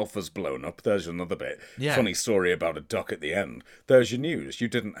 Piper Alpha's blown up. There's another bit. Funny story about a duck at the end. There's your news. You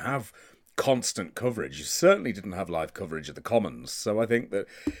didn't have constant coverage. You certainly didn't have live coverage of the Commons. So I think that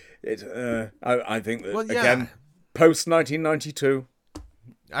again, post 1992.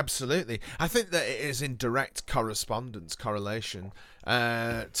 Absolutely. I think that it is in direct correlation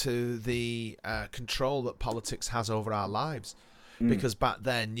to the control that politics has over our lives. Because back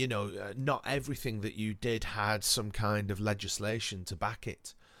then, not everything that you did had some kind of legislation to back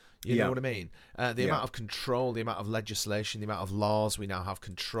it. You know what I mean? The amount of control, the amount of legislation, the amount of laws we now have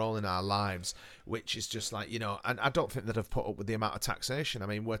control in our lives, which is just like, and I don't think that I've put up with the amount of taxation. I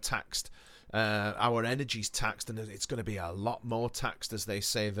mean, we're taxed. Our energy's taxed, and it's going to be a lot more taxed, as they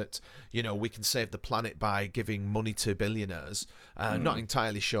say that we can save the planet by giving money to billionaires. Not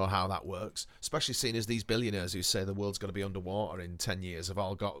entirely sure how that works, especially seeing as these billionaires who say the world's going to be underwater in 10 years have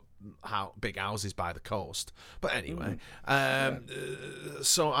all got big houses by the coast. But anyway,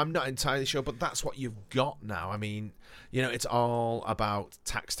 so I'm not entirely sure, but that's what you've got now. I mean, it's all about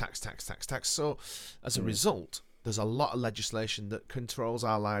tax. So as a result, there's a lot of legislation that controls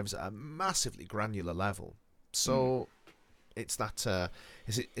our lives at a massively granular level. So it's that,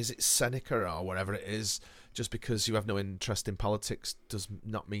 is it Seneca or whatever it is, just because you have no interest in politics does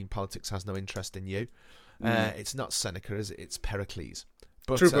not mean politics has no interest in you. It's not Seneca, is it? It's Pericles.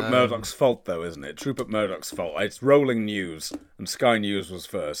 But, Rupert Murdoch's fault, though, isn't it? It's Rupert Murdoch's fault. It's Rolling News, and Sky News was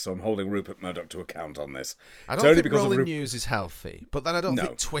first, so I'm holding Rupert Murdoch to account on this. I don't think Rolling News is healthy, but then I don't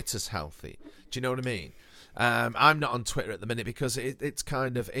think Twitter's healthy. Do you know what I mean? I'm not on Twitter at the minute because it's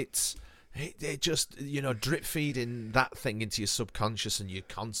kind of it just drip feeding that thing into your subconscious, and you're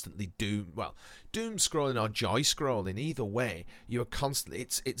constantly doom scrolling or joy scrolling. Either way, you're constantly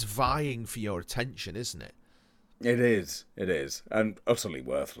it's vying for your attention, isn't it? It is, and utterly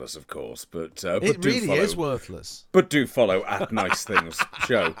worthless, of course. But it really is worthless. But do follow at Nice Things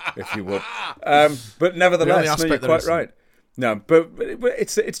Show if you would. But nevertheless, no, you're quite right. No, but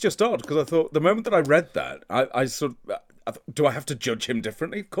it's just odd because I thought the moment that I read that, I sort of do I have to judge him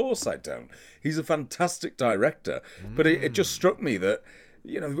differently? Of course I don't. He's a fantastic director, but it just struck me that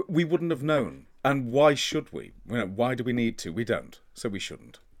we wouldn't have known, and why should we? Why do we need to? We don't, so we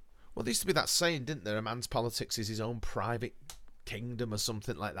shouldn't. Well, there used to be that saying, didn't there? A man's politics is his own private kingdom or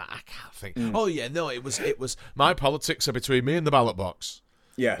something like that. I can't think. Oh yeah, no, it was my politics are between me and the ballot box.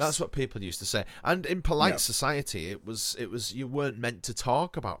 Yes, that's what people used to say. And in polite society, it was you weren't meant to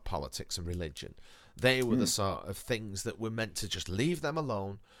talk about politics and religion. They were the sort of things that were meant to just leave them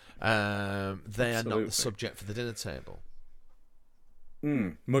alone. They are not the subject for the dinner table.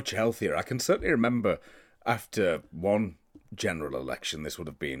 Much healthier. I can certainly remember after one general election, this would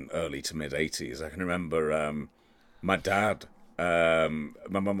have been early to mid 80s. I can remember my dad, my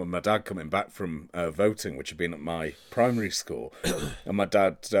mum and my dad coming back from voting, which had been at my primary school, and my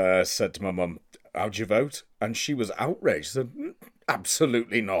dad said to my mum, "How'd you vote?" And she was outraged. She said,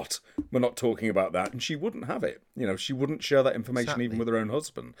 "Absolutely not. We're not talking about that." And she wouldn't have it. She wouldn't share that information even with her own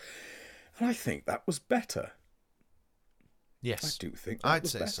husband. And I think that was better. Yes, I do think I'd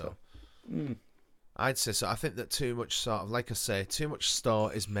say so. I'd say so. I think that too much too much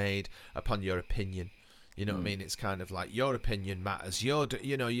store is made upon your opinion. You know what I mean? It's kind of like your opinion matters. You're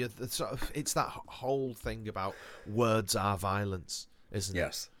the sort of, it's that whole thing about words are violence, isn't it?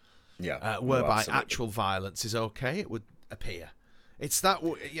 Yes. Yeah. Whereby actual violence is okay, it would appear. It's that,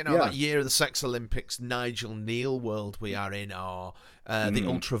 that year of the Sex Olympics, Nigel Neal world we are in, or the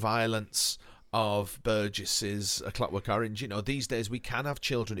ultra-violence of Burgess's A Clockwork Orange. These days we can have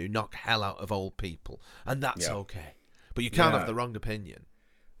children who knock hell out of old people, and that's okay. But you can't have the wrong opinion.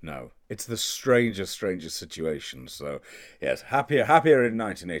 No, it's the strangest situation. So, yes, happier in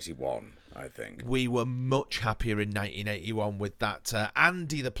 1981, I think. We were much happier in 1981 with that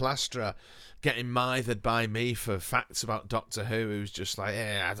Andy the Plasterer getting mithered by me for facts about Doctor Who, who's just like,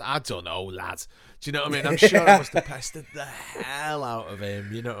 I don't know, lad. Do you know what I mean? I'm sure I must have pestered the hell out of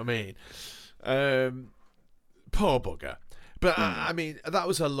him, you know what I mean? Poor bugger. But I mean, that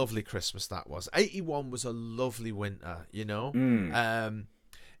was a lovely Christmas. That was 81 was a lovely winter.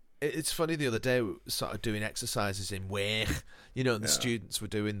 It's funny, the other day we were sort of doing exercises in Wake, and the students were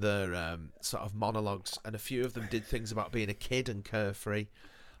doing their sort of monologues, and a few of them did things about being a kid and carefree.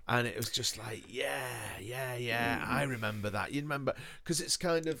 And it was just like, I remember that. You remember, because it's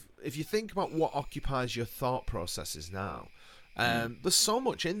kind of, if you think about what occupies your thought processes now, there's so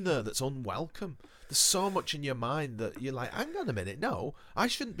much in there that's unwelcome. There's so much in your mind that you're like, hang on a minute, no, I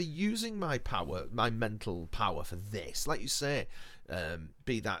shouldn't be using my power, my mental power for this. Like you say,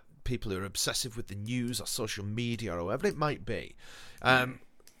 be that people who are obsessive with the news or social media or whatever it might be.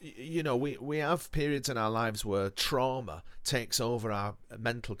 We have periods in our lives where trauma takes over our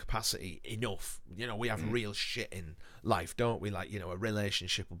mental capacity enough. We have real shit in life, don't we? Like, a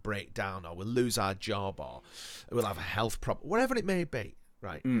relationship will break down, or we'll lose our job, or we'll have a health problem, whatever it may be,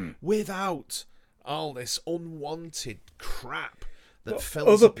 right? Without all this unwanted crap that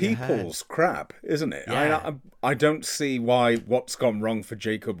fills other up your head. people's crap, isn't it? Yeah. I don't see why what's gone wrong for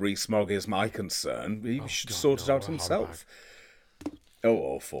Jacob Rees-Mogg is my concern. He should sort it out himself. Oh,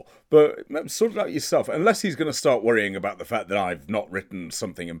 awful. But sort it out yourself. Unless he's going to start worrying about the fact that I've not written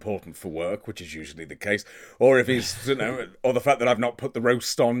something important for work, which is usually the case, or if he's, or the fact that I've not put the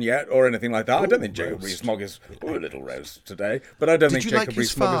roast on yet, or anything like that. I don't think Jacob Rees-Mogg is a little roast today, but I don't think Jacob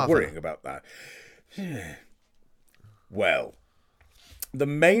Rees-Mogg is worrying about that. Well, the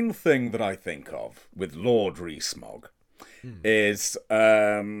main thing that I think of with Lord Rees-Mogg is,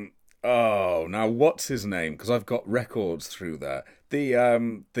 now what's his name? Because I've got records through there. The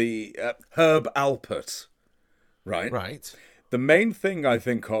Herb Alpert, right? Right. The main thing I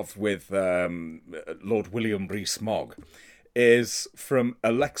think of with Lord William Rees-Mogg is from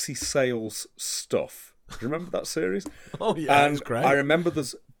Alexei Sale's Stuff. Do you remember that series? Oh yeah, and that's great. I remember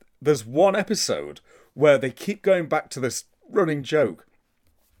there's one episode where they keep going back to this running joke.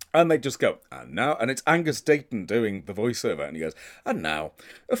 And they just go, and now, and it's Angus Dayton doing the voiceover, and he goes, and now,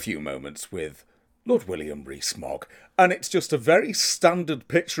 a few moments with Lord William Rees-Mogg. And it's just a very standard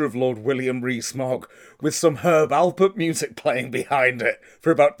picture of Lord William Rees-Mogg with some Herb Alpert music playing behind it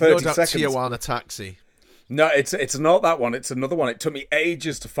for about 30 seconds. Tijuana Taxi. No, it's not that one. It's another one. It took me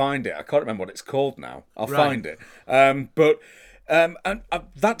ages to find it. I can't remember what it's called now. I'll find it. And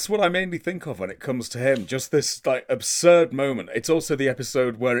that's what I mainly think of when it comes to him. Just this like absurd moment. It's also the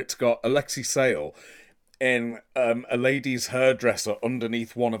episode where it's got Alexei Sale in a lady's hairdresser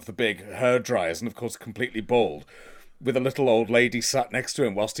underneath one of the big hairdryers, and of course completely bald, with a little old lady sat next to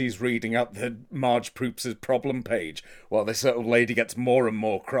him whilst he's reading out the Marge Proops' problem page, while this old lady gets more and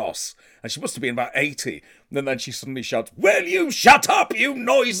more cross. And she must have been about 80. And then she suddenly shouts, "Will you shut up, you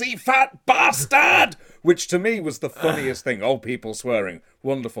noisy fat bastard!" Which to me was the funniest thing. Old people swearing.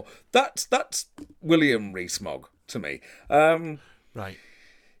 Wonderful. That's William Rees-Mogg to me. Right.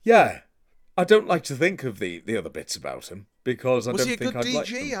 Yeah. I don't like to think of the other bits about him, because I don't think I'd like them. Was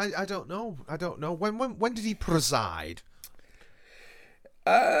he a good DG? I don't know. When did he preside?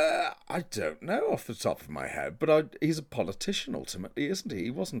 I don't know off the top of my head, but he's a politician ultimately, isn't he?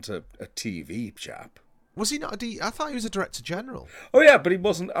 He wasn't a TV chap. Was he not I thought he was a director general. Oh yeah, but he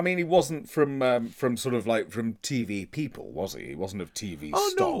wasn't. I mean, he wasn't from sort of like from TV people, was he? He wasn't of TV stock.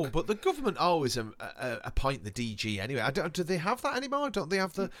 Oh no, but the government always appoint the DG anyway. Do they have that anymore? Don't they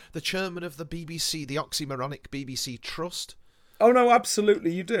have the chairman of the BBC, the oxymoronic BBC Trust? Oh no,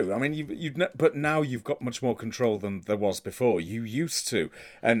 absolutely you do. I mean, but now you've got much more control than there was before. You used to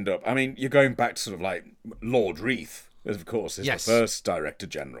end up. I mean, you're going back to sort of like Lord Reith, of course, is the first Director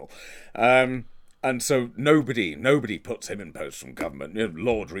General. And so nobody puts him in post from government. You know,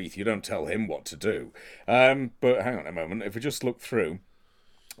 Lord Reith, you don't tell him what to do. But hang on a moment. If we just look through,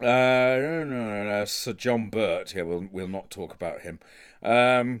 Sir John Burt. Yeah, we'll not talk about him.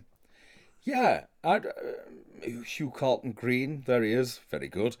 Hugh Carlton Green. There he is. Very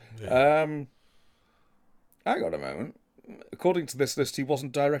good. Yeah. Hang on a moment. According to this list, he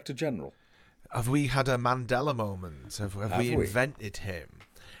wasn't Director General. Have we had a Mandela moment? Have we invented him?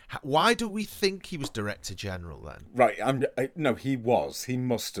 Why do we think he was Director General then? Right, no, he was. He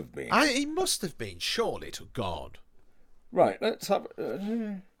must have been. He must have been, surely, to God. Right,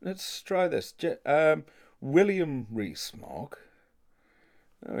 let's try this. William Rees-Mogg.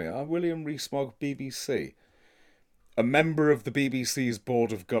 There we are, William Rees-Mogg, BBC. A member of the BBC's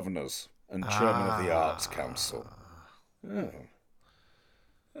Board of Governors and Chairman of the Arts Council. Oh.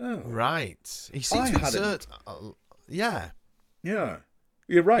 Right. He seems to exert... Yeah. Yeah.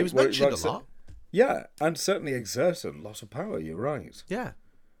 You're right. He was mentioned a lot. Yeah, and certainly exerted a lot of power, you're right. Yeah.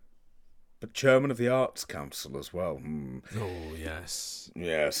 But Chairman of the Arts Council as well. Oh, yes.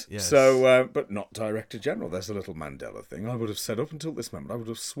 Yes. So, but not Director General. There's a little Mandela thing. I would have said up until this moment, I would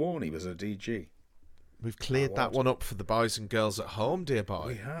have sworn he was a DG. We've cleared that one up for the boys and girls at home, dear boy.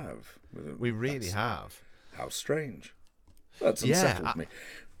 We have. We really have. How strange. That's unsettled me.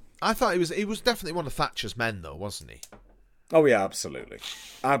 I thought he was definitely one of Thatcher's men, though, wasn't he? Oh yeah, absolutely.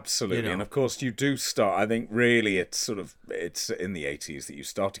 You know. And of course you do start, I think really it's in the 80s that you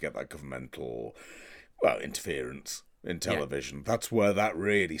start to get that governmental, interference in television. Yeah. That's where that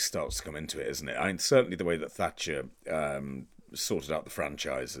really starts to come into it, isn't it? I mean, certainly the way that Thatcher sorted out the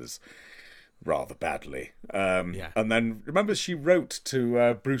franchises rather badly. And then, remember, she wrote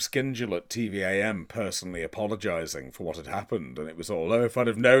to Bruce Gyngell at TVAM personally apologising for what had happened, and it was all, if I'd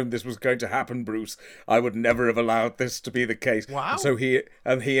have known this was going to happen, Bruce, I would never have allowed this to be the case. Wow. And so he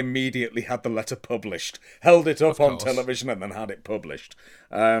immediately had the letter published, held it up on television, and then had it published.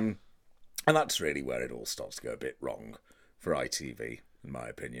 And that's really where it all starts to go a bit wrong for ITV. in my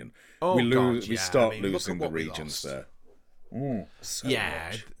opinion. Oh, We start look losing at the what we regions lost. there. So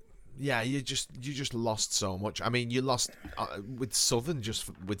much. Yeah, you just lost so much. I mean, you lost with Southern,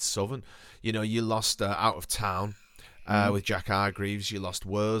 you lost Out of Town with Jack Hargreaves. You lost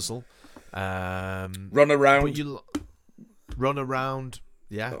Wurzel. Run Around. But Run Around.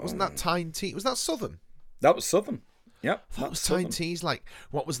 Yeah, wasn't that Tyne Tees? Was that Southern? That was Southern. Yep. That was Tyne Tees. Like,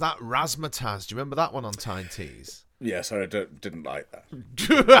 what was that? Razzmatazz. Do you remember that one on Tyne Tees? Yes, I didn't like that.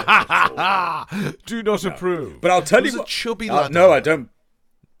 Do not approve. But I'll tell you what. what. Chubby lad. No, I don't.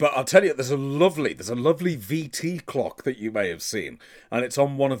 But I'll tell you, there's a lovely VT clock that you may have seen, and it's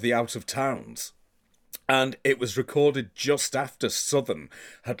on one of the out of towns. And it was recorded just after Southern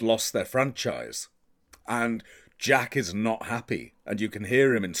had lost their franchise. And Jack is not happy, and you can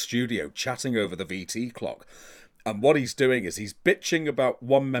hear him in studio chatting over the VT clock. And what he's doing is he's bitching about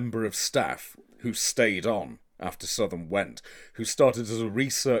one member of staff who stayed on after Southern went, who started as a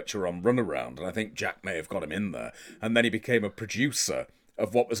researcher on Runaround, and I think Jack may have got him in there. And then he became a producer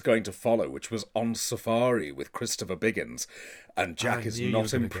of what was going to follow, which was On Safari with Christopher Biggins. And Jack is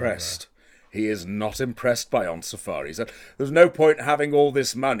not impressed. He is not impressed by On Safari. He said, there's no point having all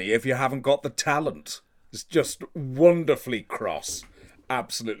this money if you haven't got the talent. It's just wonderfully cross.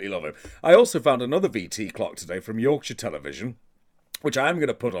 Absolutely love him. I also found another VT clock today from Yorkshire Television, which I am going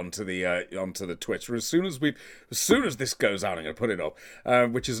to put onto the Twitter as soon as this goes out. I'm going to put it up,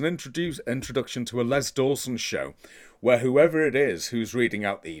 which is an introduction to a Les Dawson show, where whoever it is who's reading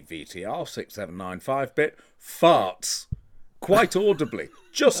out the VTR 6795-bit farts quite audibly,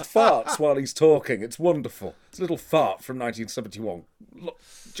 just farts while he's talking. It's wonderful. It's a little fart from 1971,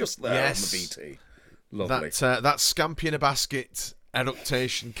 just there on the VT. Lovely. That scampi in a basket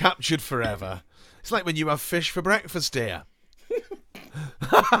eructation captured forever. It's like when you have fish for breakfast, dear.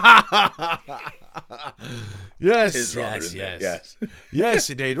 Yes,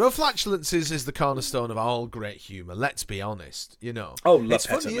 indeed. Well, flatulences is the cornerstone of all great humour. Let's be honest, Oh, it's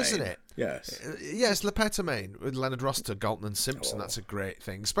funny, isn't it? Yes. Yes, Lepetamine with Leonard Rossiter, Galton and Simpson. That's a great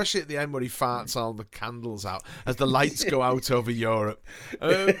thing, especially at the end where he farts all the candles out as the lights go out over Europe.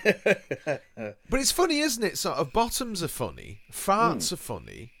 But it's funny, isn't it? Sort of bottoms are funny, farts are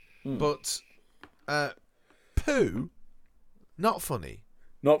funny, but poo, not funny.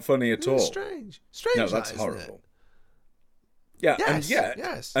 Not funny at all. Strange. No, that's horrible. Yeah,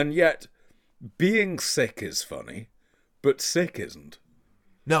 yes. and yet, being sick is funny, but sick isn't.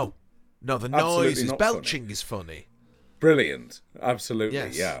 No, the noise is belching funny. Is funny. Brilliant, absolutely,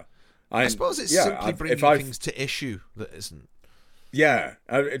 yes. Yeah. I suppose it's simply bringing things to issue that isn't. Yeah,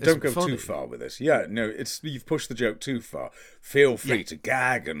 don't go funny. too far with this. Yeah, no, you've pushed the joke too far. Feel free to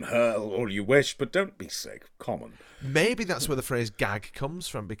gag and hurl all you wish, but don't be sick. Common. Maybe that's where the phrase gag comes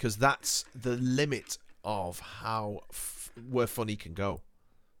from, because that's the limit of how where funny can go.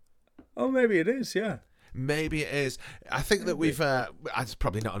 Oh, maybe it is, yeah. Maybe it is. I think that we've, it's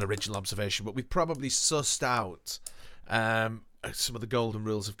probably not an original observation, but we've probably sussed out some of the golden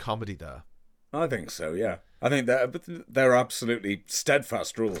rules of comedy there. I think so, yeah. I think they're absolutely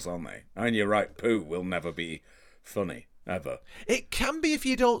steadfast rules, aren't they? And you're right, poo will never be funny, ever. It can be if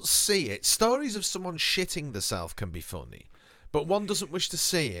you don't see it. Stories of someone shitting themselves can be funny, but one doesn't wish to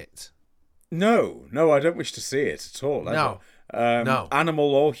see it. No, I don't wish to see it at all. Ever. No.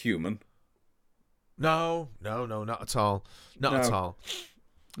 Animal or human. No, not at all. Not at all.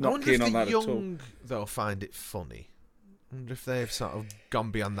 Not keen on that at all. I wonder if the young, though, find it funny. I wonder if they've sort of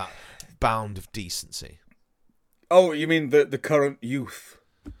gone beyond that bound of decency. Oh, you mean the current youth?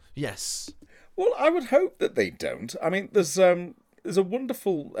 Yes. Well, I would hope that they don't. I mean, there's a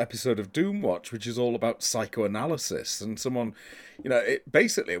wonderful episode of Doomwatch which is all about psychoanalysis, and someone,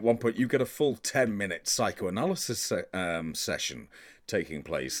 basically at one point you get a full 10-minute psychoanalysis session taking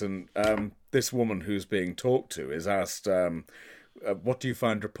place, and this woman who's being talked to is asked, what do you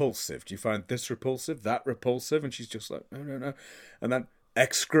find repulsive? Do you find this repulsive, that repulsive? And she's just like, no. And then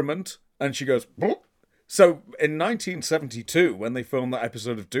excrement, and she goes, Bleh. So in 1972, when they filmed that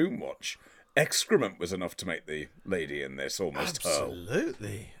episode of Doomwatch, excrement was enough to make the lady in this almost hurl.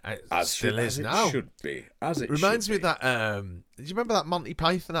 Absolutely. As still is it now. Should be. As it reminds me should of that. Do you remember that Monty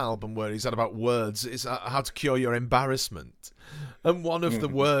Python album where he's had about words? It's how to cure your embarrassment. And one of the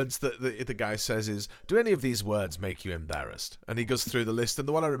words that the guy says is, do any of these words make you embarrassed? And he goes through the list, and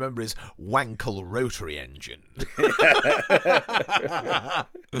the one I remember is Wankel rotary engine.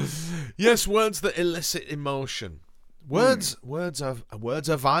 Yes, words that elicit emotion. Words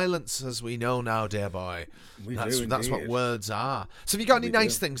are violence, as we know now, dear boy. That's what words are. So, have you got any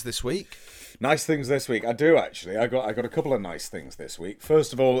nice things this week? Nice things this week? I do, actually. I got a couple of nice things this week.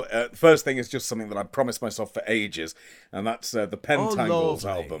 First of all, first thing is just something that I promised myself for ages, and that's the Pentangles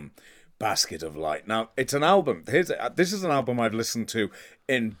album, Basket of Light. Now, it's an album. This is an album I've listened to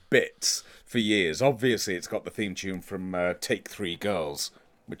in bits for years. Obviously, it's got the theme tune from Take 3 Girls,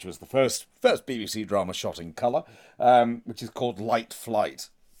 which was the first BBC drama shot in colour, which is called Light Flight.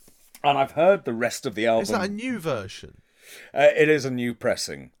 And I've heard the rest of the album. Is that a new version? It is a new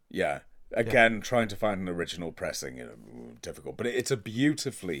pressing, yeah. Again, trying to find an original pressing, difficult. But it's a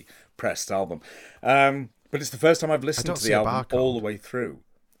beautifully pressed album. But it's the first time I've listened to the album all the way through.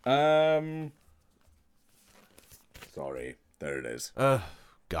 Sorry, there it is.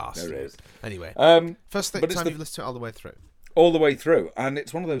 Gosh. There it is. Anyway, first time you've listened to it all the way through. All the way through. And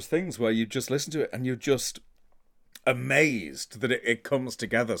it's one of those things where you just listen to it and you're just amazed that it comes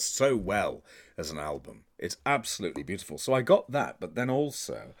together so well as an album. It's absolutely beautiful. So I got that, but then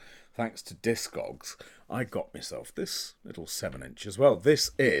also, thanks to Discogs, I got myself this little 7-inch as well.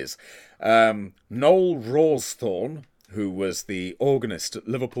 This is Noel Rawsthorne, who was the organist at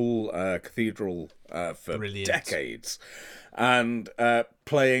Liverpool Cathedral for decades. And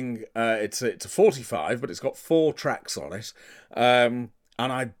playing, it's a 45, but it's got 4 tracks on it. And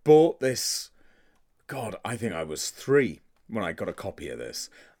I bought this, God, I think I was 3 when I got a copy of this.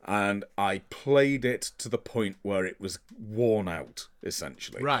 And I played it to the point where it was worn out,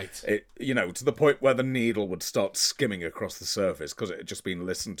 essentially. Right. To the point where the needle would start skimming across the surface because it had just been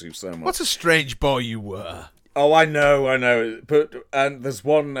listened to so much. What a strange boy you were. Oh, I know. But there's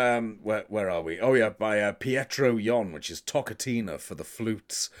one, where are we? Oh, yeah, by Pietro Yon, which is Toccatina for the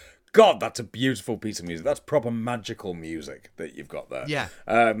flutes. God, that's a beautiful piece of music. That's proper magical music that you've got there. Yeah.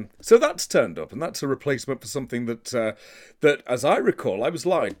 So that's turned up, and that's a replacement for something that, as I recall, I was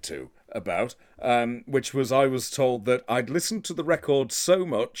lied to about, which was I was told that I'd listened to the record so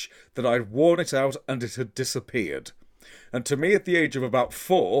much that I'd worn it out and it had disappeared. And to me, at the age of about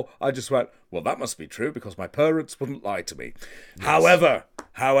 4, I just went, well, that must be true because my parents wouldn't lie to me. Yes.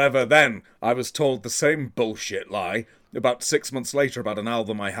 However, then I was told the same bullshit lie about 6 months later about an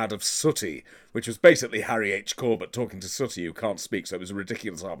album I had of Sooty, which was basically Harry H. Corbett talking to Sooty, who can't speak, so it was a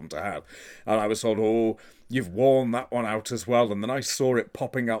ridiculous album to have. And I was told, oh, you've worn that one out as well. And then I saw it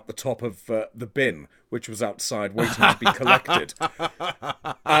popping out the top of the bin, which was outside waiting to be collected.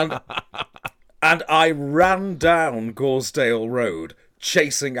 And I ran down Goresdale Road,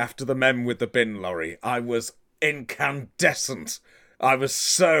 chasing after the men with the bin lorry. I was incandescent. I was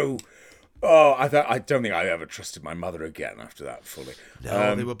so... Oh, I don't think I ever trusted my mother again after that fully.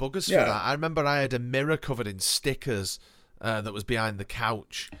 No, they were buggers for that. I remember I had a mirror covered in stickers that was behind the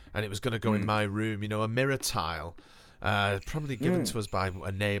couch, and it was going to go in my room. A mirror tile, probably given to us by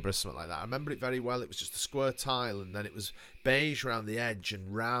a neighbour or something like that. I remember it very well. It was just a square tile, and then it was beige around the edge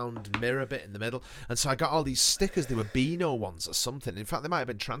and round mirror bit in the middle. And so I got all these stickers. They were Beano ones or something. In fact, they might have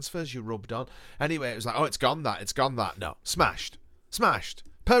been transfers you rubbed on. Anyway, it was like, oh, it's gone that. No, smashed.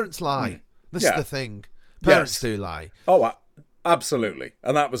 Parents lie. This is the thing. Parents do lie. Oh, absolutely.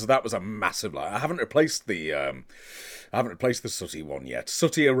 And that was a massive lie. I haven't replaced the Sooty one yet.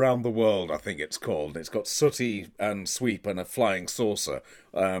 Sooty Around the World, I think it's called. It's got Sooty and Sweep and a flying saucer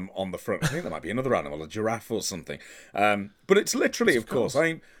on the front. I think there might be another animal, a giraffe or something. But it's literally, of course. I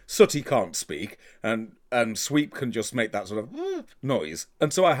mean, Sooty can't speak, and Sweep can just make that sort of noise.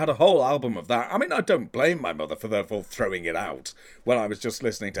 And so I had a whole album of that. I mean, I don't blame my mother for therefore throwing it out when I was just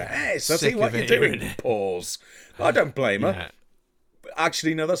listening to, hey, Sooty, what you doing? Pause. I don't blame her.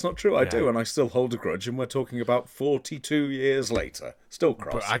 Actually, no, that's not true. I do, and I still hold a grudge, and we're talking about 42 years later. Still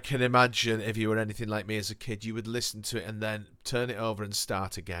cross. But I can imagine if you were anything like me as a kid, you would listen to it and then turn it over and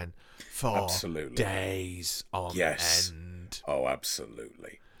start again for days on end. Oh,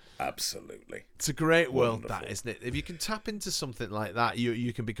 absolutely. It's a great world, that, isn't it? If you can tap into something like that,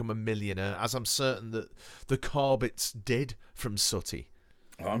 you can become a millionaire, as I'm certain that the Corbetts did from Sooty.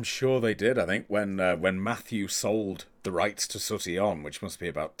 I'm sure they did. I think when Matthew sold the rights to Sooty On, which must be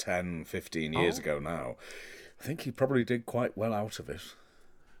about 10, 15 years ago now, I think he probably did quite well out of it.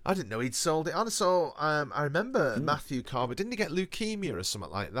 I didn't know he'd sold it on. So I remember Matthew Corbett. Didn't he get leukemia or something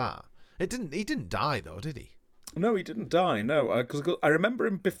like that? He didn't die, though, did he? No, he didn't die, no. Because I remember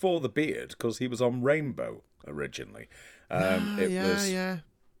him before The Beard, because he was on Rainbow originally. Was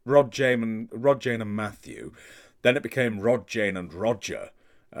Rod, Jane and Matthew. Then it became Rod, Jane and Roger,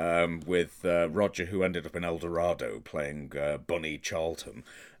 with Roger, who ended up in El Dorado playing Bunny Charlton.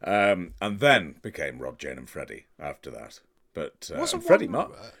 And then became Rod, Jane and Freddie after that. But Freddie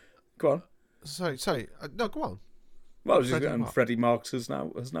Martin... Go on. Sorry. No, go on. Well, Freddie Marks has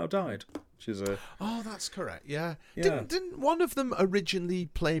now died, which is a. Oh, that's correct. Yeah. Didn't one of them originally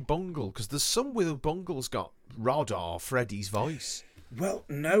play Bungle? Because there's some where Bungle's got Rod or Freddie's voice. Well,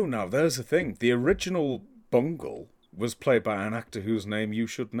 no. There's the thing. The original Bungle was played by an actor whose name you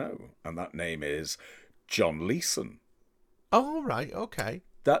should know, and that name is John Leeson. Oh, right. Okay.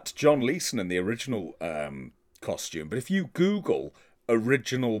 That's John Leeson in the original costume. But if you Google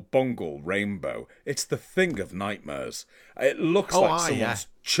original Bungle Rainbow, it's the thing of nightmares. It looks like someone's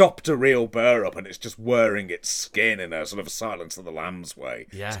chopped a real bear up and it's just wearing its skin in a sort of Silence of the Lambs way.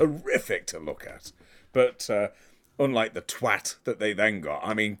 Yeah. It's horrific to look at. But unlike the twat that they then got,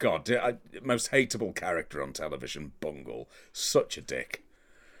 I mean, God, most hateable character on television, Bungle. Such a dick.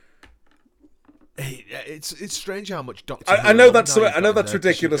 It's strange how much Doctor. I know that's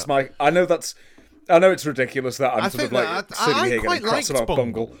ridiculous, Mike. I know it's ridiculous that I'm sort of like sitting here getting cross about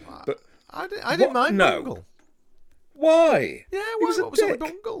Bungle. But I didn't mind Bungle. Why? Yeah, what was it with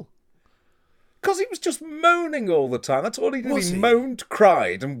Bungle? Because he was just moaning all the time. That's all he did. He moaned,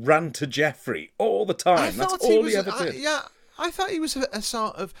 cried, and ran to Jeffrey all the time. That's all he ever did. I thought he was a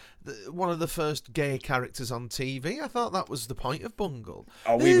sort of one of the first gay characters on TV. I thought that was the point of Bungle.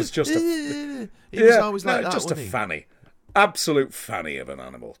 Oh, he was just he was always like that, just a fanny. Absolute fanny of an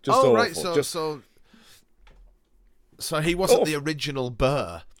animal. Just awful. Right, so he wasn't the original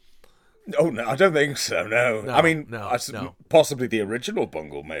Burr. Oh, no, I don't think so, no. I mean, possibly the original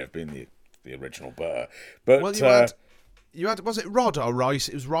Bungle may have been the original Burr. But, well, you had, was it Rod or Royce?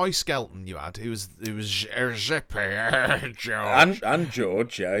 It was Roy Skelton you had. It was Zippy, George. And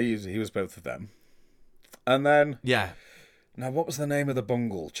George, yeah, he was both of them. And then... Yeah. Now, what was the name of the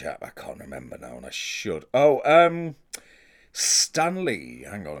Bungle chap? I can't remember now, and I should. Oh, Stanley.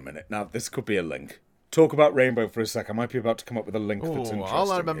 Hang on a minute. Now, this could be a link. Talk about Rainbow for a sec. I might be about to come up with a link that's interesting.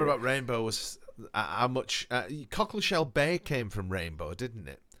 All I remember about Rainbow was how much... Cockleshell Bay came from Rainbow, didn't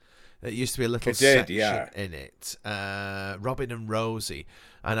it? It used to be a little section in it. Robin and Rosie.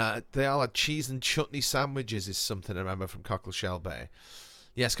 And they all had cheese and chutney sandwiches is something I remember from Cockleshell Bay.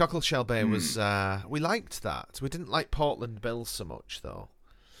 Yes, Cockleshell Bay was... we liked that. We didn't like Portland Bill so much, though.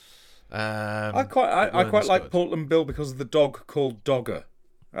 I quite like Portland Bill because of the dog called Dogger.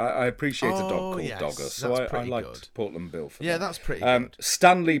 I appreciate a dog called Dogger, so I liked Portland Bill for that. Yeah, that's pretty good.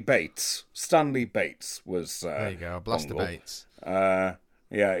 Stanley Bates was... there you go, Blaster Bates.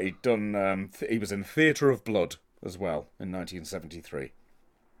 Yeah, he'd done. He was in Theatre of Blood as well in 1973.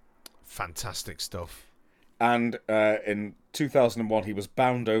 Fantastic stuff. And in 2001, he was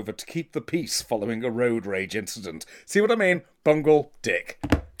bound over to keep the peace following a road rage incident. See what I mean? Bungle, dick.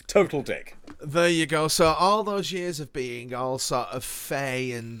 Total dick. There you go. So all those years of being all sort of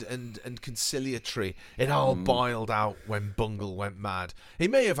fey and conciliatory, it all boiled out when Bungle went mad. He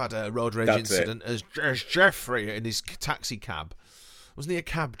may have had a road rage incident as Jeffrey in his taxi cab. Wasn't he a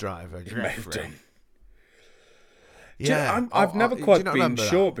cab driver, Jeffrey? Yeah, I've never quite been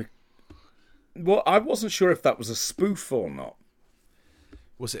sure. Well, I wasn't sure if that was a spoof or not.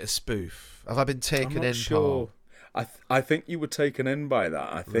 Was it a spoof? Have I been taken in? Sure. I think you were taken in by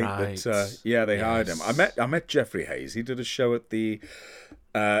that. I think that they hired him. I met Jeffrey Hayes. He did a show at the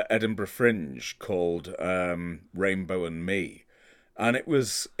Edinburgh Fringe called Rainbow and Me, and it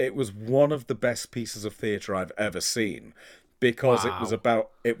was one of the best pieces of theatre I've ever seen. Because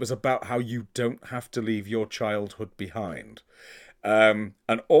it was about how you don't have to leave your childhood behind. And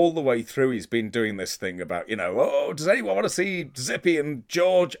all the way through he's been doing this thing about, does anyone want to see Zippy and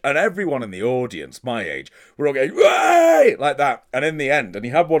George? And everyone in the audience, my age, we're all going, "Way!" like that. And in the end, and he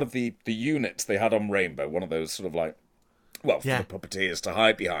had one of the units they had on Rainbow, one of those sort of like, for the puppeteers to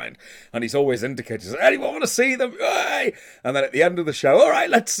hide behind. And he's always indicated, anyone want to see them? Hey! And then at the end of the show, all right,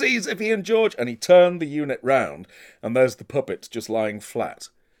 let's see Zippy and George. And he turned the unit round, and there's the puppets just lying flat.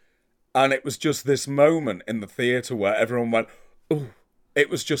 And it was just this moment in the theatre where everyone went, ooh.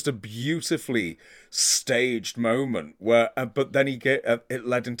 It was just a beautifully staged moment where, but then it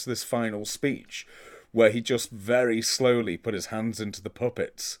led into this final speech where he just very slowly put his hands into the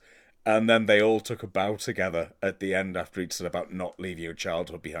puppets. And then they all took a bow together at the end after he'd said about not leaving your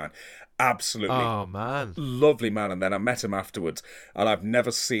childhood behind. Absolutely. Oh, man. Lovely man. And then I met him afterwards, and I've never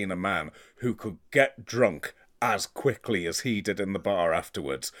seen a man who could get drunk as quickly as he did in the bar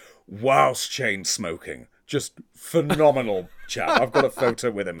afterwards, whilst chain smoking. Just phenomenal chap. I've got a photo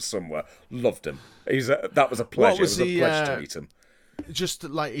with him somewhere. Loved him. That was a pleasure. It was a pleasure to meet him. Just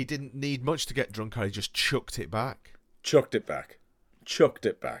like he didn't need much to get drunk, or he just chucked it back. Chucked it back.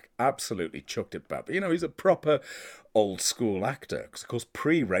 Absolutely chucked it back. But, he's a proper old school actor. Because, of course,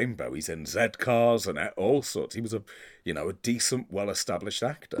 pre-Rainbow, he's in Z-Cars and all sorts. He was a decent, well-established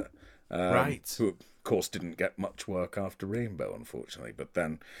actor. Right. Who of course, didn't get much work after Rainbow, unfortunately. But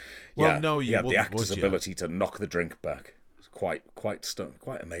then, well, no, he had the actor's ability to knock the drink back. Quite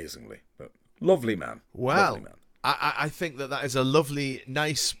amazingly. But lovely man. Well, lovely man. I think that is a lovely,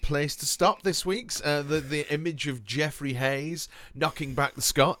 nice place to stop this week's. The image of Geoffrey Hayes knocking back the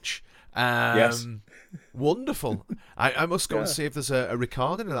Scotch. Yes. Wonderful. I must go and see if there's a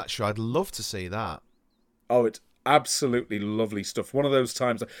recording of that show. I'd love to see that. Oh, it's absolutely lovely stuff. One of those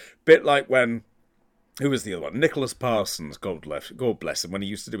times, a bit like when... Who was the other one? Nicholas Parsons, God bless him, when he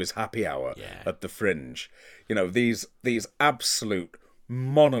used to do his happy hour at the Fringe. You know, these absolute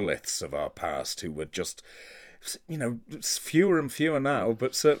monoliths of our past who were just... You know, it's fewer and fewer now,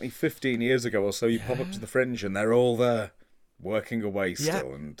 but certainly 15 years ago or so, you pop up to the Fringe and they're all there, working away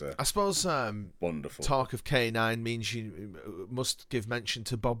still. And I suppose wonderful. Talk of K9 means you must give mention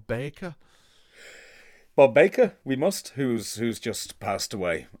to Bob Baker. Bob Baker, we must, who's just passed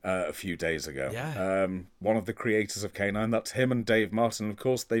away a few days ago. Yeah. One of the creators of K9, that's him and Dave Martin. Of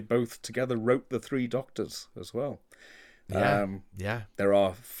course, they both together wrote The Three Doctors as well. Yeah. There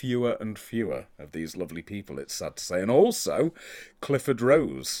are fewer and fewer of these lovely people, it's sad to say. And also, Clifford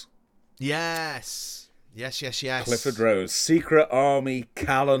Rose. Yes. Clifford Rose. Secret Army,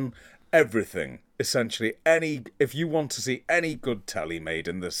 Callan, everything. Essentially, if you want to see any good telly made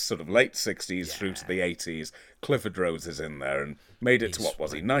in this sort of late 60s through to the 80s, Clifford Rose is in there and made it to, what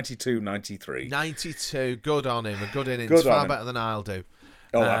was he, 92, 93? 92, good on him, a good innings, far better than I'll do.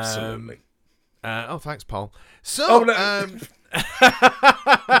 Oh, absolutely. Thanks, Paul. So, we'll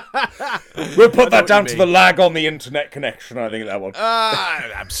put that down to the lag on the internet connection, I think, that one.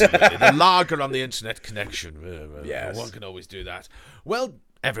 Absolutely. The lager on the internet connection. Yes. One can always do that. Well,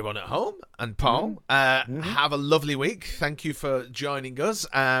 everyone at home and Paul, have a lovely week. Thank you for joining us.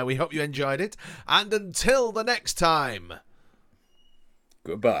 We hope you enjoyed it. And until the next time.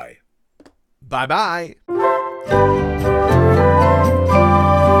 Goodbye. Bye-bye.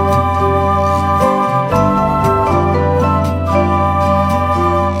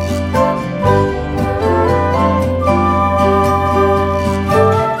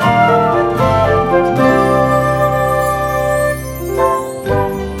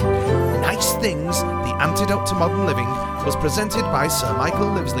 Antidote to Modern Living was presented by Sir Michael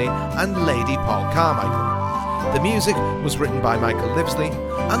Livesley and Lady Paul Carmichael. The music was written by Michael Livesley,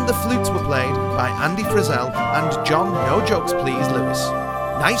 and the flutes were played by Andy Frizzell and John No Jokes Please Lewis.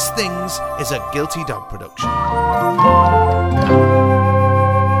 Nice Things is a Guilty Dog production.